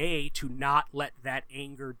every day to not let that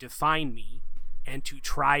anger define me and to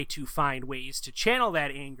try to find ways to channel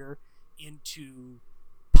that anger into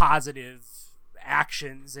positive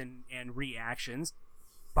actions and reactions.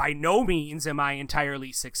 By no means am I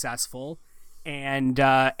entirely successful. And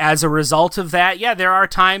as a result of that, there are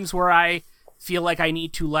times where I feel like I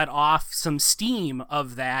need to let off some steam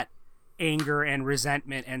of that anger and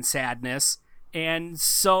resentment and sadness. And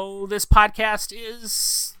so this podcast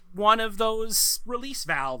is one of those release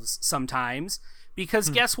valves sometimes,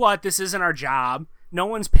 because guess what? This isn't our job. No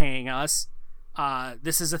one's paying us.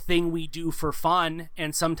 This is a thing we do for fun,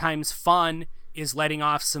 and sometimes fun is letting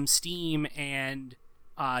off some steam and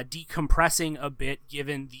decompressing a bit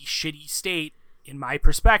given the shitty state, in my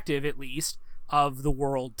perspective at least, of the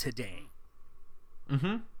world today.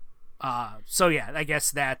 So yeah, I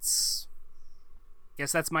guess that's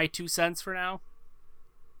my 2 cents for now.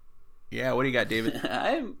 Yeah, what do you got, David?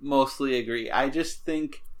 I mostly agree. I just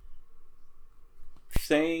think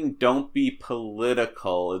saying don't be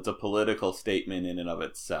political is a political statement in and of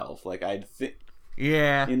itself. Like, I think,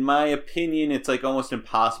 in my opinion, it's like almost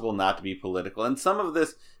impossible not to be political. And some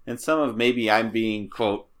of maybe I'm being,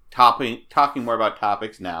 quote, talking more about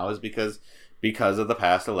topics now is because of the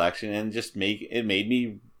past election, and just made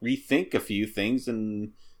me rethink a few things,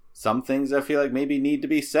 and some things I feel like maybe need to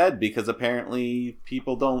be said because apparently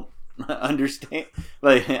people don't understand.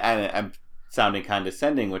 Like, I'm sounding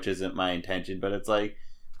condescending, which isn't my intention, but it's like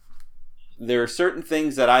there are certain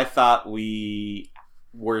things that I thought we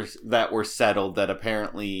were settled that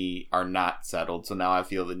apparently are not settled. So now I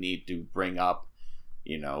feel the need to bring up,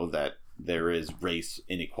 that there is race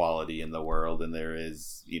inequality in the world and there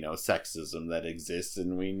is, sexism that exists,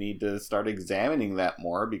 and we need to start examining that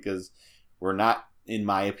more because we're not, in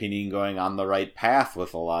my opinion, going on the right path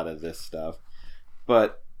with a lot of this stuff.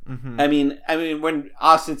 But I mean, when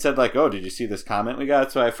Austin said like, "Oh, did you see this comment we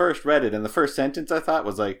got?" So I first read it, and the first sentence I thought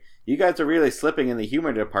was like, "You guys are really slipping in the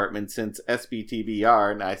humor department since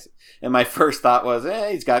SBTBR." And my first thought was,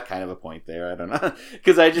 he's got kind of a point there. I don't know,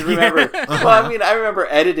 because I just remember. Well, I mean, I remember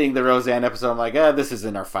editing the Roseanne episode. I'm like, this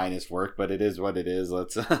isn't our finest work, but it is what it is.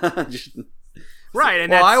 Let's just. Right,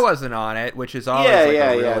 and I wasn't on it, which is always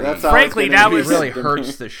really, that's frankly that was really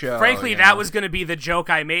hurts the show. Frankly, that was going to be the joke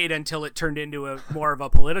I made until it turned into more of a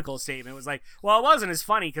political statement. It was like, well, it wasn't as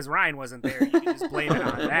funny because Ryan wasn't there. You can just blame it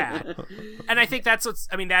on that. And I think that's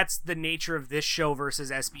the nature of this show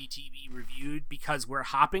versus SBTB Reviewed, because we're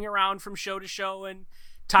hopping around from show to show and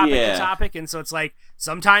topic to topic, and so it's like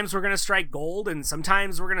sometimes we're going to strike gold and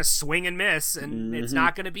sometimes we're going to swing and miss, and it's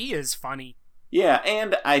not going to be as funny. Yeah,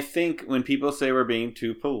 and I think when people say we're being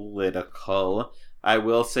too political, I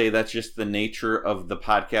will say that's just the nature of the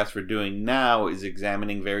podcast we're doing now, is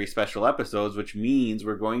examining very special episodes, which means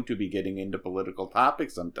we're going to be getting into political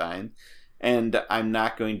topics sometimes, and I'm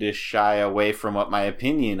not going to shy away from what my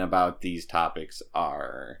opinion about these topics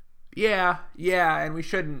are. Yeah, and we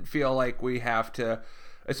shouldn't feel like we have to,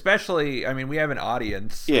 especially, I mean, we have an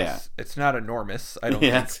audience. Yeah. It's not enormous, I don't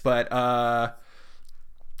think, but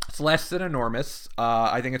it's less than enormous.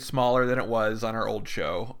 I think it's smaller than it was on our old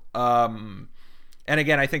show. And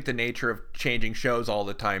again, I think the nature of changing shows all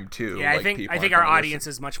the time too. Yeah, I think our audience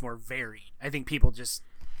is much more varied. I think people just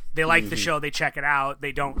they like the show, they check it out,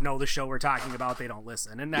 they don't know the show we're talking about, they don't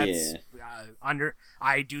listen, and that's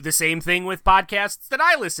I do the same thing with podcasts that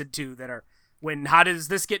I listen to that are when How Does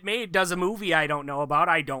This Get Made does a movie I don't know about,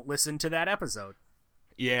 I don't listen to that episode.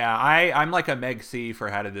 Yeah, I'm like a Meg C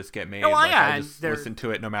for How Did This Get Made? I just listen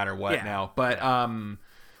to it no matter what now. But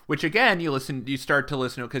which again, you start to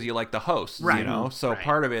listen to it because you like the hosts, right. So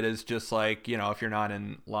part of it is just like, if you're not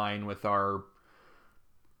in line with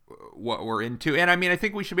what we're into. And I mean, I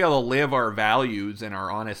think we should be able to live our values and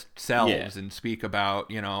our honest selves and speak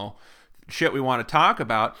about, shit we want to talk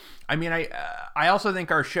about. I mean, I also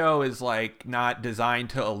think our show is like not designed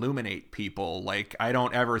to illuminate people. Like, I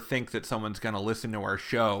don't ever think that someone's going to listen to our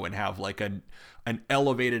show and have like an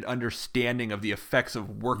elevated understanding of the effects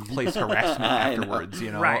of workplace harassment afterwards,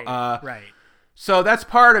 Right. So that's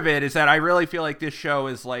part of it, is that I really feel like this show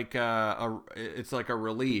is like it's like a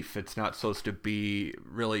relief. It's not supposed to be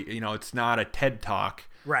really, it's not a TED Talk.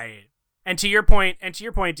 Right. And to your point,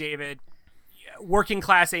 David, working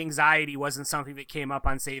class anxiety wasn't something that came up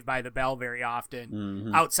on Saved by the Bell very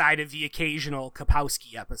often, outside of the occasional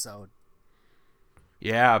Kapowski episode.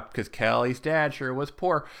 Yeah, because Kelly's dad sure was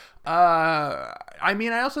poor. I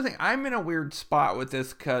mean, I also think I'm in a weird spot with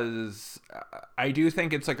this because I do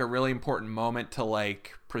think it's like a really important moment to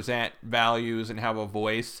like present values and have a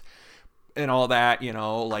voice and all that,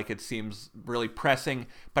 like it seems really pressing.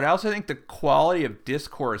 But I also think the quality of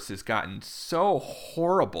discourse has gotten so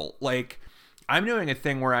horrible. Like, I'm doing a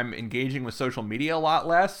thing where I'm engaging with social media a lot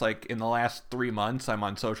less. Like in the last 3 months, I'm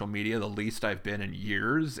on social media the least I've been in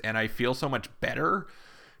years. And I feel so much better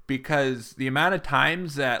because the amount of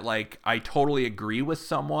times that like I totally agree with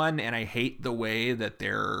someone and I hate the way that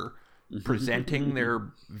they're presenting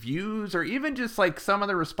their views, or even just like some of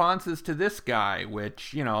the responses to this guy,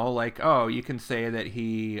 which, like, oh, you can say that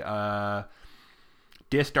he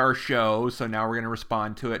dissed our show, so now we're going to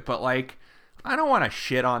respond to it. But like, I don't want to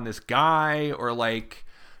shit on this guy or like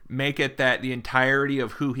make it that the entirety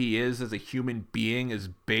of who he is as a human being is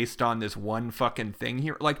based on this one fucking thing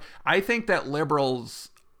here. Like, I think that liberals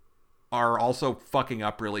are also fucking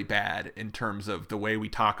up really bad in terms of the way we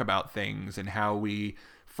talk about things and how we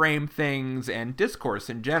frame things and discourse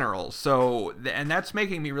in general. So, and that's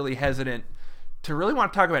making me really hesitant to really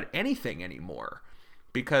want to talk about anything anymore,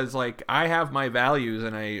 because like I have my values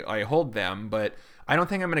and I hold them, but I don't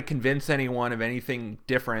think I'm going to convince anyone of anything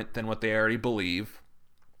different than what they already believe.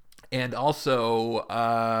 And also,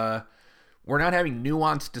 we're not having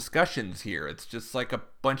nuanced discussions here. It's just like a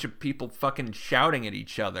bunch of people fucking shouting at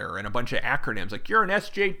each other and a bunch of acronyms like you're an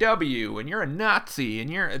SJW and you're a Nazi and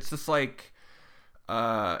it's just like,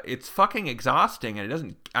 it's fucking exhausting.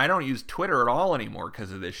 And I don't use Twitter at all anymore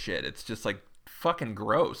because of this shit. It's just like fucking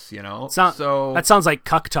gross, so that sounds like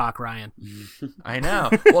cuck talk, Ryan. I know.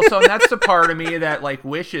 Well, so that's the part of me that like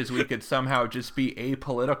wishes we could somehow just be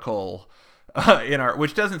apolitical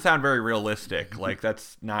which doesn't sound very realistic. Like,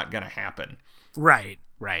 that's not gonna happen. Right.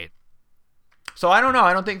 So I don't know.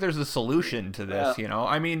 I don't think there's a solution to this, you know?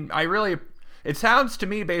 I mean, it sounds to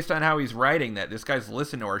me, based on how he's writing, that this guy's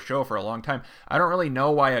listened to our show for a long time. I don't really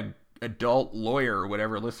know why a adult lawyer would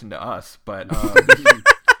ever listen to us, but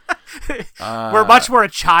we're much more a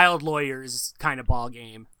child lawyers kind of ball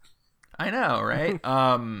game. I know, right?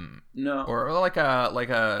 No. Or like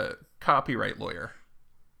a copyright lawyer.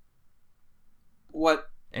 What?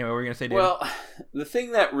 Anyway, what were you going to say, David? Well, the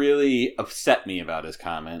thing that really upset me about his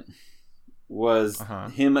comment was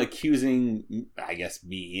him accusing, I guess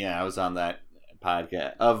me, I was on that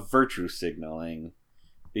podcast, of virtue signaling,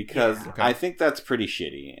 because I think that's pretty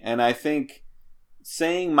shitty. And I think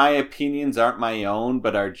saying my opinions aren't my own,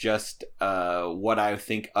 but are just what I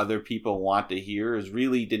think other people want to hear is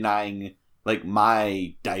really denying like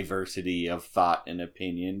my diversity of thought and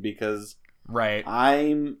opinion, because right.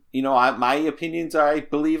 my opinions I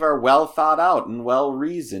believe are well thought out and well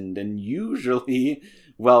reasoned and usually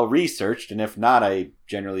well researched, and if not, I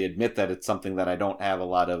generally admit that it's something that I don't have a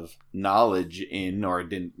lot of knowledge in or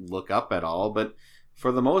didn't look up at all. But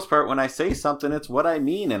for the most part, when I say something, it's what I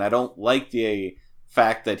mean, and I don't like the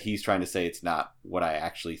fact that he's trying to say it's not what I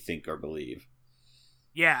actually think or believe.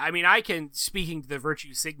 Yeah, I mean, speaking to the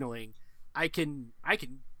virtue signaling, I can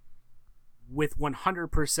with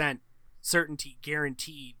 100% certainty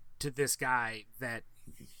guarantee to this guy that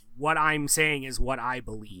what I'm saying is what I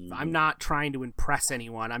believe. I'm not trying to impress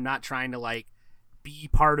anyone. I'm not trying to like be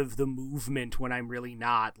part of the movement when I'm really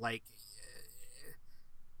not. Like,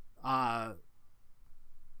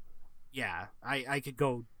 yeah, I could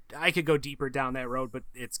go deeper down that road, but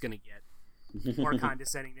it's gonna get more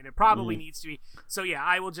condescending than it probably needs to be. So yeah,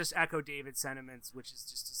 I will just echo David's sentiments, which is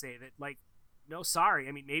just to say that, like, no, sorry.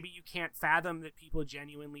 I mean, maybe you can't fathom that people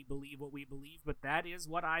genuinely believe what we believe, but that is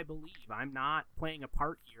what I believe. I'm not playing a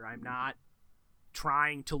part here. I'm not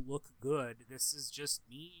trying to look good. This is just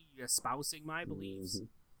me espousing my beliefs.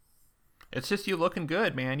 It's just you looking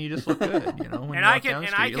good, man. You just look good, you know. When and you I walk can, down the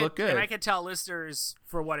and street, I you can, look good. and I can tell listeners,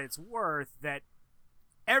 for what it's worth, that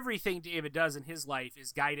everything David does in his life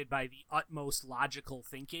is guided by the utmost logical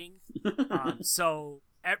thinking. So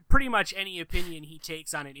pretty much any opinion he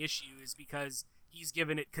takes on an issue is because he's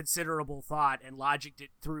given it considerable thought and logicked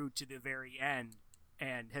it through to the very end,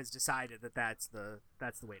 and has decided that that's the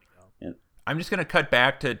way to go. Yeah. I'm just gonna cut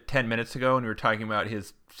back to 10 minutes ago when we were talking about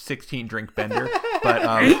his 16 drink bender, but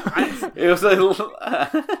it was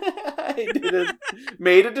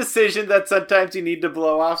made a decision that sometimes you need to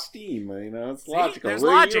blow off steam. You know, it's logical. There's We're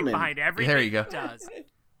logic human. behind everything There you go. he does.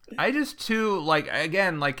 I just too, like,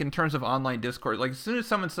 again, like in terms of online discourse, like as soon as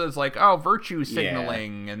someone says like, oh, virtue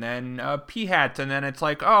signaling, and then p-hats, and then it's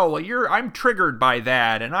like, oh, well, I'm triggered by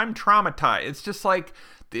that and I'm traumatized. It's just like,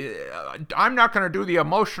 I'm not going to do the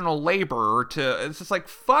emotional labor to, it's just like,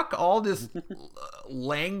 fuck all this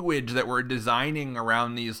language that we're designing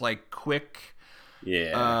around these like quick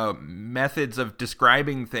methods of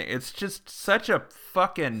describing things. It's just such a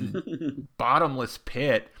fucking bottomless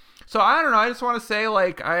pit. So I don't know. I just want to say,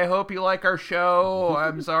 like, I hope you like our show.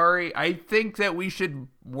 I'm sorry. I think that we should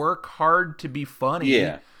work hard to be funny.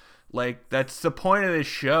 Yeah. Like, that's the point of this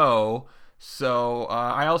show. So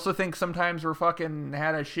I also think sometimes we're fucking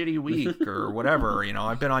had a shitty week or whatever. You know,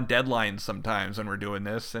 I've been on deadlines sometimes when we're doing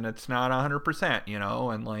this, and it's not 100%, you know,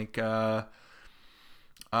 and like,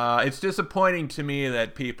 it's disappointing to me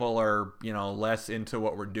that people are, you know, less into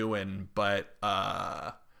what we're doing, but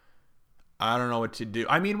I don't know what to do.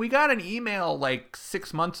 I mean, we got an email like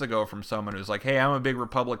 6 months ago from someone who's like, hey, I'm a big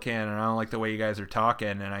Republican and I don't like the way you guys are talking.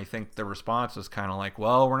 And I think the response was kind of like,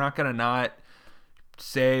 well, we're not going to not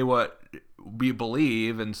say what we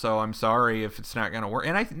believe. And so I'm sorry if it's not going to work.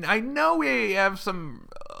 And I know we have some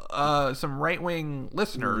right-wing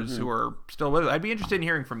listeners who are still with us. I'd be interested in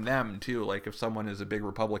hearing from them too. Like if someone is a big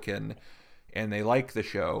Republican and they like the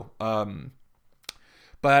show.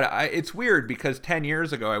 But it's weird because 10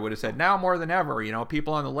 years ago I would have said, now more than ever, you know,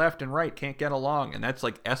 people on the left and right can't get along. And that's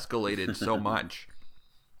like escalated so much.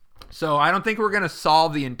 So I don't think we're going to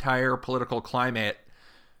solve the entire political climate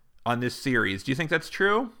on this series. Do you think that's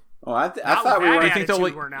true? Oh, I thought we were. I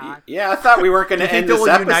think we're not. Yeah, I thought we weren't going to end this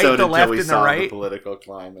episode until we solved the political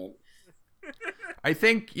climate. I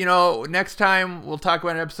think, you know, next time we'll talk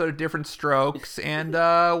about an episode of Different Strokes and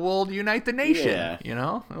we'll unite the nation. Yeah. You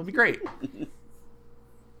know, it'll be great.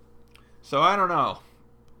 So I don't know.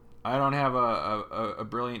 I don't have a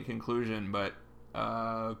brilliant conclusion, but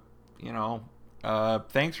you know,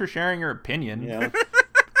 thanks for sharing your opinion. Yeah.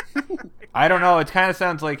 I don't know. It kind of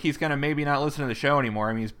sounds like he's gonna maybe not listen to the show anymore.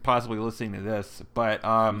 I mean, he's possibly listening to this, but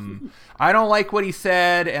I don't like what he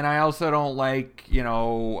said, and I also don't like, you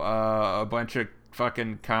know, a bunch of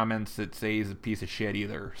fucking comments that say he's a piece of shit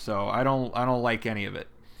either. So I don't like any of it.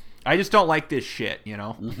 I just don't like this shit, you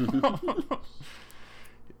know?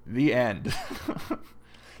 The end.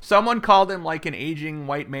 Someone called him like an aging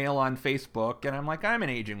white male on Facebook, and I'm like, I'm an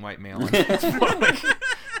aging white male on Facebook.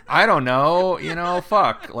 I don't know, you know,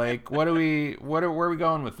 fuck. Like, where are we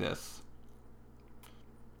going with this?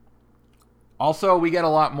 Also, we get a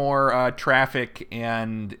lot more traffic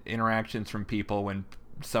and interactions from people when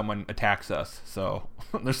someone attacks us, so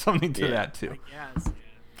there's something to that too. I guess,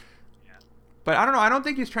 yeah. But I don't know. I don't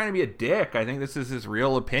think he's trying to be a dick. I think this is his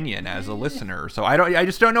real opinion as a listener. So I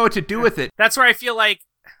just don't know what to do with it. That's where I feel like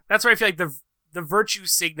the virtue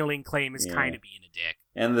signaling claim is kind of being a dick.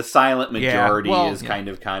 And the silent majority is kind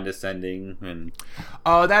of condescending. And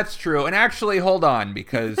oh, that's true. And actually, hold on,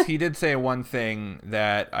 because he did say one thing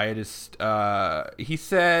that I just he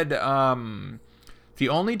said the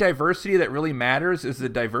only diversity that really matters is the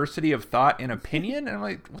diversity of thought and opinion. And I'm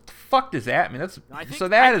like, what the fuck does that mean?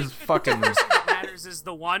 That is fucking. The diversity that matters is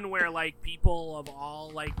the one where like people of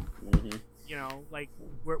all like. You know, like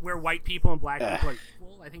where white people and black people are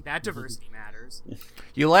equal. I think that diversity matters.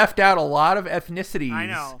 You left out a lot of ethnicities. I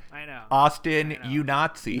know. Austin, you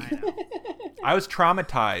Nazi. I was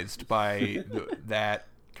traumatized by that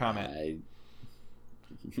comment.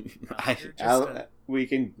 We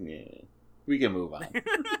can move on.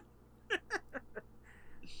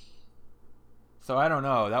 So I don't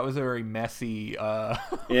know. That was a very messy.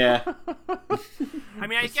 Yeah. I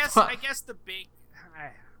mean, I guess the big. I don't know.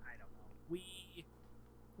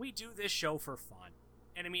 We do this show for fun,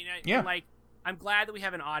 and I mean, I'm glad that we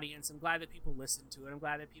have an audience. I'm glad that people listen to it. I'm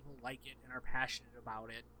glad that people like it and are passionate about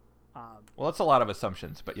it. Well, that's a lot of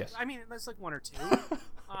assumptions, but yes. I mean, that's like one or two.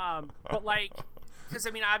 But like, because I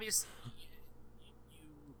mean, obviously,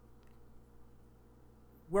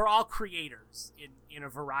 we're all creators in a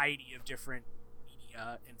variety of different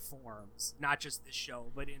media and forms, not just this show,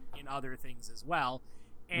 but in other things as well.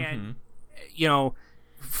 And you know,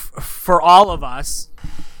 for all of us,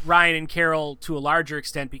 Ryan and Carol to a larger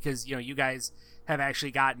extent, because you know you guys have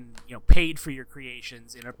actually gotten paid for your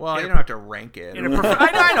creations you don't have to rank it.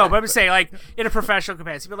 I know, but I'm saying like in a professional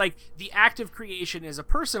capacity. But like the act of creation is a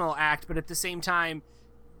personal act, but at the same time,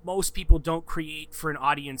 most people don't create for an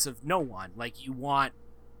audience of no one. Like you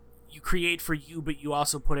create for you, but you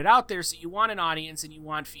also put it out there, so you want an audience and you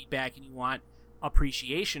want feedback and you want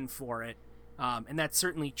appreciation for it. And that's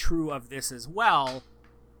certainly true of this as well.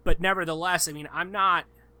 But nevertheless, I mean,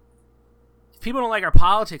 if people don't like our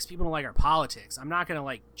politics, people don't like our politics. I'm not going to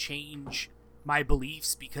like change my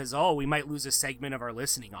beliefs because, we might lose a segment of our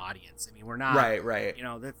listening audience. I mean, we're not right. You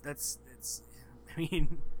know, I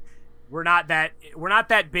mean, we're not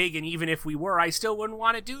that big. And even if we were, I still wouldn't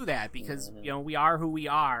want to do that because, we are who we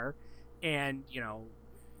are. And,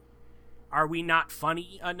 are we not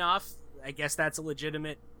funny enough? I guess that's a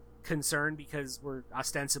legitimate concern because we're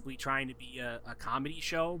ostensibly trying to be a comedy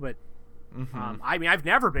show, but I mean, I've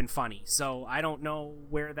never been funny, so I don't know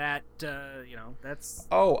where that that's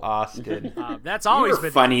Austin that's always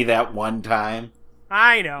been funny that one time.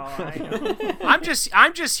 I know. I'm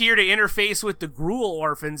just here to interface with the Gruel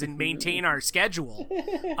orphans and maintain our schedule.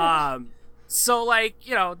 So like,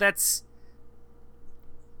 that's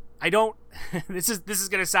I don't this is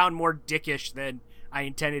going to sound more dickish than I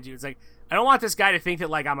intended to. It's like I don't want this guy to think that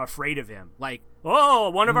like I'm afraid of him. Like,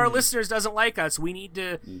 one of our listeners doesn't like us. We need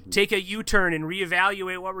to take a U-turn and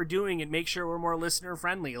reevaluate what we're doing and make sure we're more listener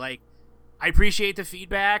friendly. Like, I appreciate the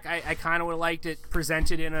feedback. I kind of would have liked it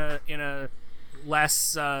presented in a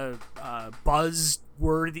less buzz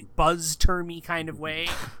termy kind of way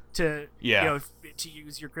to to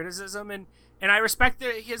use your criticism and I respect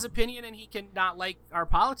his opinion and he can not like our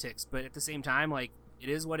politics, but at the same time, like it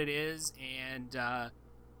is what it is and.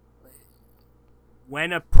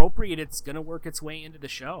 When appropriate, it's going to work its way into the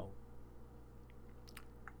show.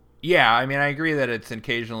 Yeah, I mean, I agree that it's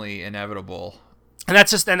occasionally inevitable. And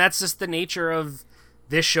that's just the nature of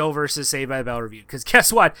this show versus Saved by the Bell review. Because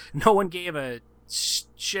guess what? No one gave a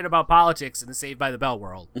shit about politics in the Saved by the Bell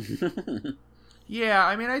world. Yeah,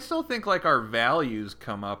 I mean, I still think like our values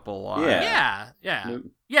come up a lot. Yeah.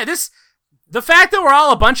 The fact that we're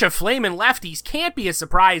all a bunch of flaming lefties can't be a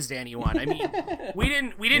surprise to anyone. I mean, we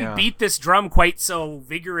didn't beat this drum quite so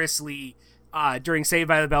vigorously during Saved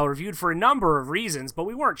by the Bell Reviewed for a number of reasons, but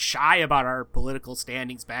we weren't shy about our political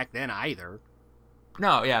standings back then either.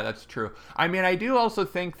 No, yeah, that's true. I mean, I do also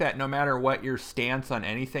think that no matter what your stance on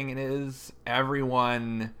anything it is,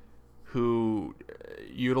 everyone who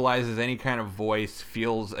utilizes any kind of voice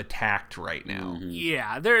feels attacked right now. Mm-hmm.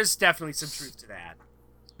 Yeah, there's definitely some truth to that.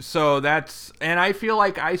 So and I feel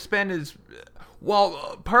like I spend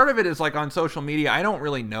Well, part of it is like on social media, I don't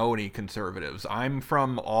really know any conservatives. I'm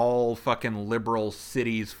from all fucking liberal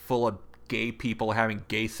cities full of gay people having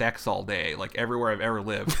gay sex all day, like everywhere I've ever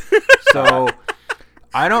lived. So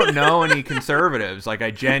I don't know any conservatives. Like,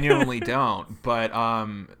 I genuinely don't. But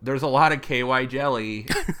there's a lot of KY jelly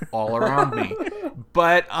all around me.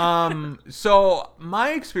 But so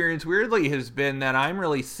my experience weirdly has been that I'm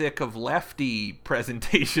really sick of lefty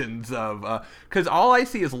presentations of because all I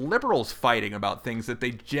see is liberals fighting about things that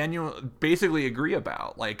they basically agree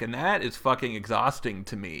about. Like, and that is fucking exhausting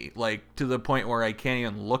to me. Like, to the point where I can't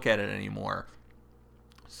even look at it anymore.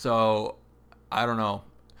 So I don't know.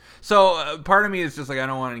 So part of me is just like, I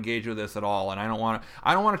don't want to engage with this at all, and I don't want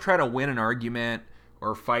to try to win an argument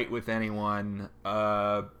or fight with anyone.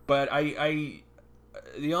 But I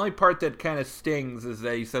the only part that kind of stings is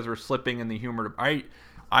that he says we're slipping in the humor.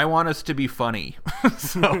 I want us to be funny,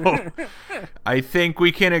 so I think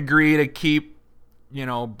we can agree to keep,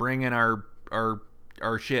 bringing our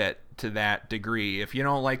shit to that degree. If you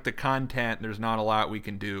don't like the content, there's not a lot we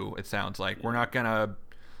can do. It sounds like we're not gonna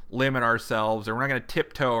limit ourselves, or we're not going to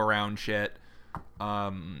tiptoe around shit.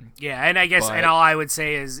 Yeah, and I guess, and all I would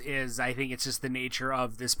say is I think it's just the nature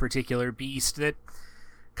of this particular beast that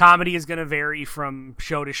comedy is going to vary from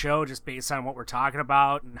show to show just based on what we're talking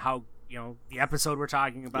about and how, the episode we're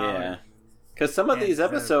talking about. Yeah, because some of these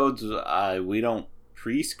episodes we don't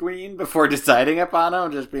pre-screen before deciding upon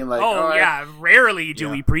them, just being like, rarely do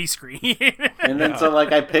we pre-screen. And then so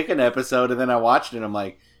like I pick an episode and then I watched it and I'm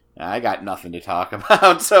like, I got nothing to talk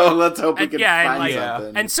about, so let's hope we can find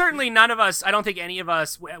something. And certainly none of us, I don't think any of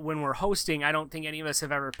us, when we're hosting, I don't think any of us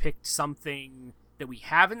have ever picked something that we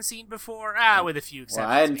haven't seen before, with a few exceptions.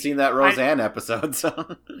 Well, I hadn't seen that Roseanne episode,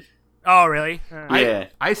 so... Oh, really? Yeah.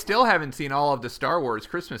 I still haven't seen all of the Star Wars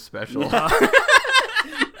Christmas special.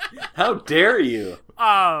 How dare you?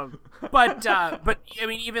 But I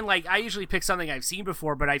mean, even like I usually pick something I've seen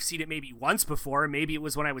before, but I've seen it maybe once before, and maybe it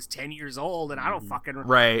was when I was 10 years old, and I don't fucking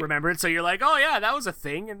remember it. So you're like, oh yeah, that was a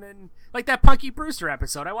thing. And then like that Punky Brewster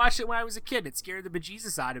episode, I watched it when I was a kid. It scared the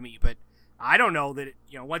bejesus out of me, but I don't know that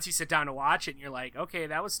once you sit down to watch it, and you're like, okay,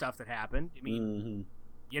 that was stuff that happened. I mean,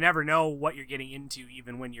 you never know what you're getting into,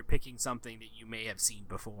 even when you're picking something that you may have seen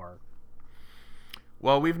before.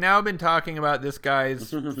 Well, we've now been talking about this guy's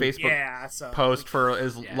Facebook post for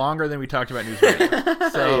longer than we talked about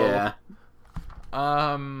NewsRadio.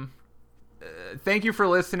 So, thank you for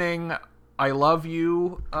listening. I love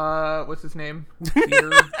you. What's his name?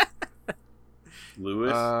 Peter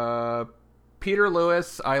Lewis. Peter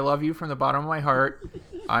Lewis. I love you from the bottom of my heart.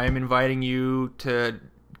 I am inviting you to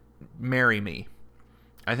marry me.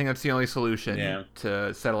 I think that's the only solution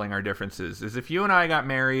to settling our differences. Is if you and I got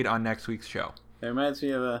married on next week's show. It reminds me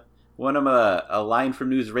of a line from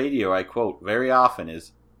NewsRadio I quote very often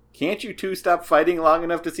is, "Can't you two stop fighting long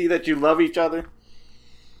enough to see that you love each other?"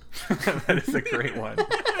 That is a great one.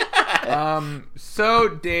 So,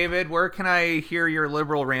 David, where can I hear your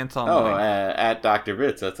liberal rants online? At Dr.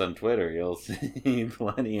 Ritz. That's on Twitter. You'll see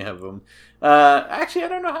plenty of them. Actually, I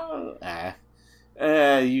don't know how...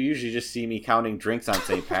 you usually just see me counting drinks on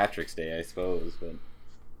St. Patrick's Day, I suppose, but...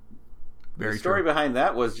 The story behind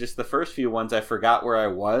that was just the first few ones I forgot where I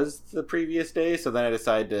was the previous day, so then I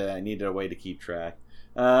decided I needed a way to keep track.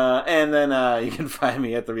 And then you can find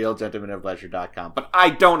me at therealgentlemanofleisure.com. But I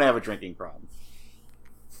don't have a drinking problem.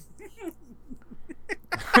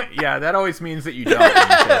 Yeah, that always means that you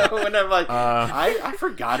don't. When I'm like, I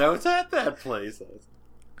forgot I was at that place.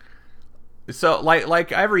 So,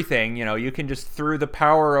 like everything, you can just, through the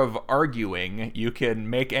power of arguing, you can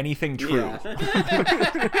make anything true. Yeah.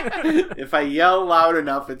 If I yell loud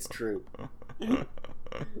enough, it's true. And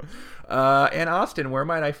Austin, where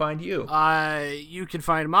might I find you? You can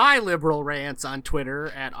find my liberal rants on Twitter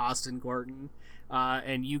at Austin Gordon,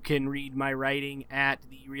 and you can read my writing at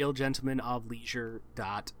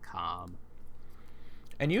therealgentlemanofleisure.com.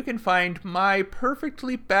 And you can find my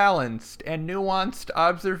perfectly balanced and nuanced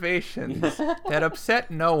observations that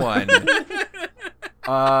upset no one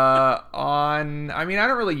I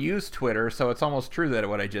don't really use Twitter, so it's almost true that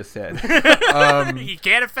what I just said. You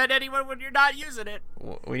can't offend anyone when you're not using it.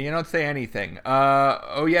 When you don't say anything.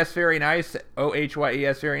 Oh yes, very nice.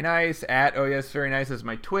 OHYES very nice. At Oh yes, very nice is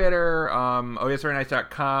my Twitter.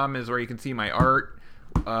 OYesverynice.com is where you can see my art.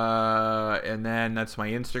 And then that's my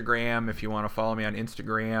Instagram if you want to follow me on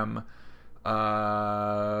Instagram.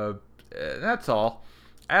 That's all.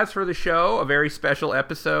 As for the show, a very special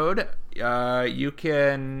episode, you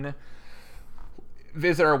can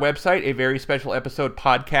visit our website, a very special episode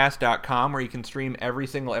podcast.com, where you can stream every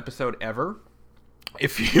single episode ever.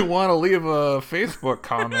 If you want to leave a Facebook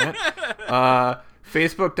comment,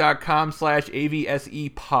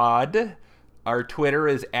 Facebook.com/AVSEPod. Our Twitter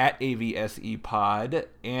is @AVSEPod.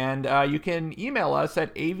 And you can email us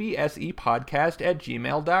at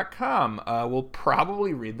avsepodcast@gmail.com. We'll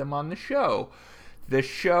probably read them on the show. The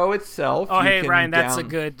show itself... Oh, hey, Ryan, that's a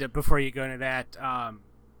good... before you go into that,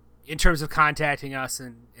 in terms of contacting us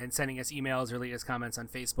and sending us emails or leaving us comments on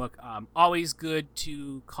Facebook, always good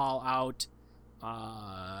to call out,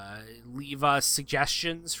 leave us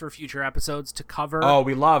suggestions for future episodes to cover. Oh,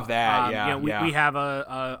 we love that. We have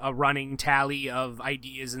a running tally of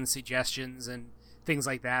ideas and suggestions and things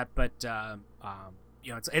like that. But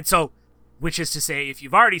it's so, which is to say, if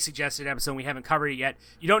you've already suggested an episode and we haven't covered it yet,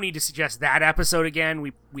 you don't need to suggest that episode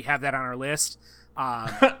again. We have that on our list.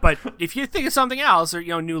 But if you think of something else, or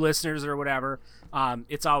new listeners or whatever,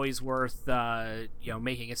 it's always worth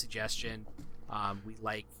making a suggestion. We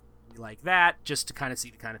like that, just to kind of see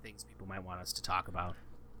the kind of things people might want us to talk about.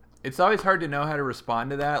 It's always hard to know how to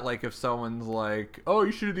respond to that. Like if someone's like, "Oh,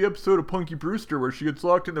 you should do the episode of Punky Brewster where she gets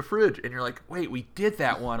locked in the fridge," and you're like, "Wait, we did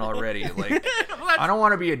that one already." Like, I don't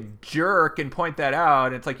want to be a jerk and point that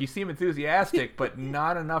out. It's like you seem enthusiastic, but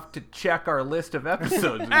not enough to check our list of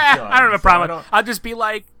episodes. We've done. I don't have a problem. I'll just be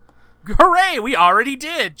like, "Hooray, we already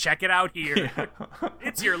did. Check it out here." Yeah.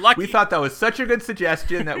 It's your lucky... We thought that was such a good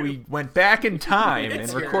suggestion that we went back in time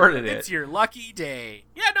and recorded it. It's your lucky day.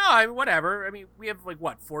 Yeah, no, whatever. We have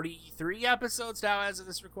 43 episodes now as of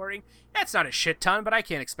this recording. That's not a shit ton, but I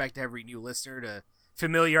can't expect every new listener to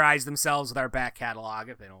familiarize themselves with our back catalog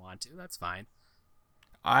if they don't want to. That's fine.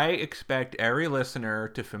 I expect every listener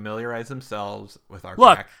to familiarize themselves with our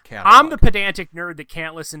back catalog. I'm the pedantic nerd that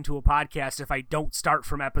can't listen to a podcast if I don't start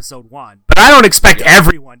from episode 1. But I don't expect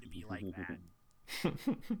everyone to be like that.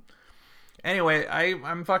 Anyway,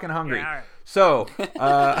 I'm fucking hungry. Yeah, right. So,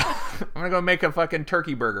 I'm going to go make a fucking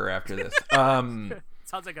turkey burger after this. Sounds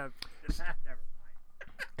like a... Never mind.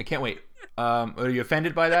 I can't wait. Are you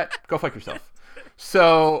offended by that? Go fuck yourself.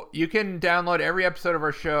 So you can download every episode of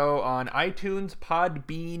our show on iTunes,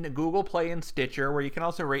 Podbean, Google Play, and Stitcher, where you can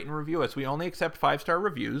also rate and review us. We only accept 5-star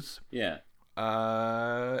reviews. Yeah.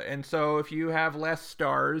 And so if you have less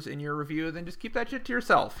stars in your review, then just keep that shit to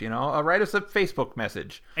yourself, write us a Facebook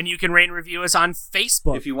message. And you can rate and review us on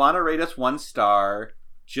Facebook. If you want to rate us 1 star,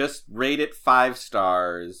 just rate it 5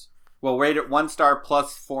 stars. We'll rate it 1 star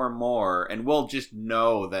plus 4 more, and we'll just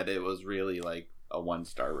know that it was really like a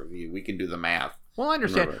 1-star review. We can do the math. Well, I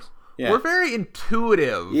understand. Yeah. We're very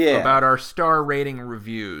intuitive about our star rating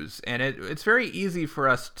reviews, and it's very easy for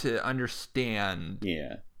us to understand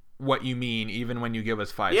what you mean, even when you give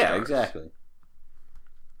us 5 stars. Yeah, exactly.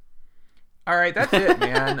 All right, that's it,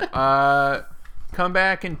 man. Come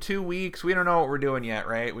back in 2 weeks. We don't know what we're doing yet,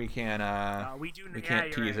 right? We can't. We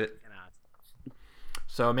can't tease it.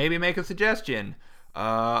 So maybe make a suggestion.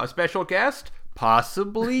 A special guest,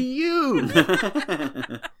 possibly you.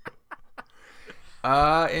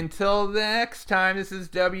 Until next time, this is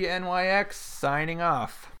WNYX signing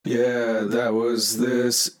off. Yeah, that was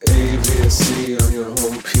this AVSC on your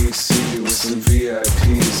home PC with some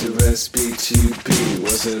VIPs of SBTB.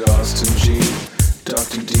 Was it Austin G,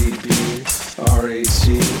 Dr. DB, RAT,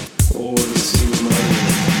 or the C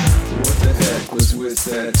Money? What the heck was with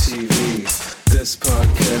that TV? This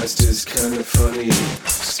podcast is kind of funny.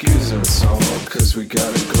 Excuse us all, cause we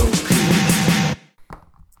gotta go pee.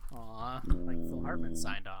 Like Phil Hartman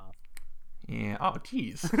signed off. Yeah. Oh,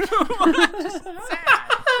 jeez. Sad.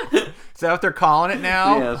 Is that what they're calling it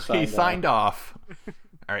now? Yeah, he signed off.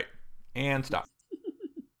 All right. And stop.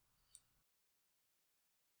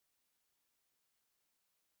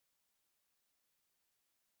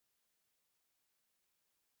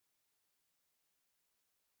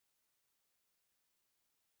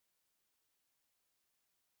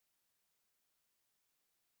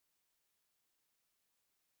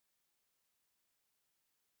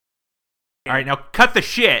 All right, now cut the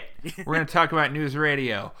shit. We're going to talk about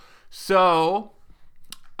NewsRadio. So,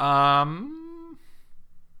 sorry,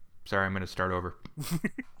 I'm going to start over. I'm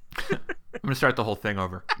going to start the whole thing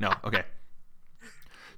over. No, okay.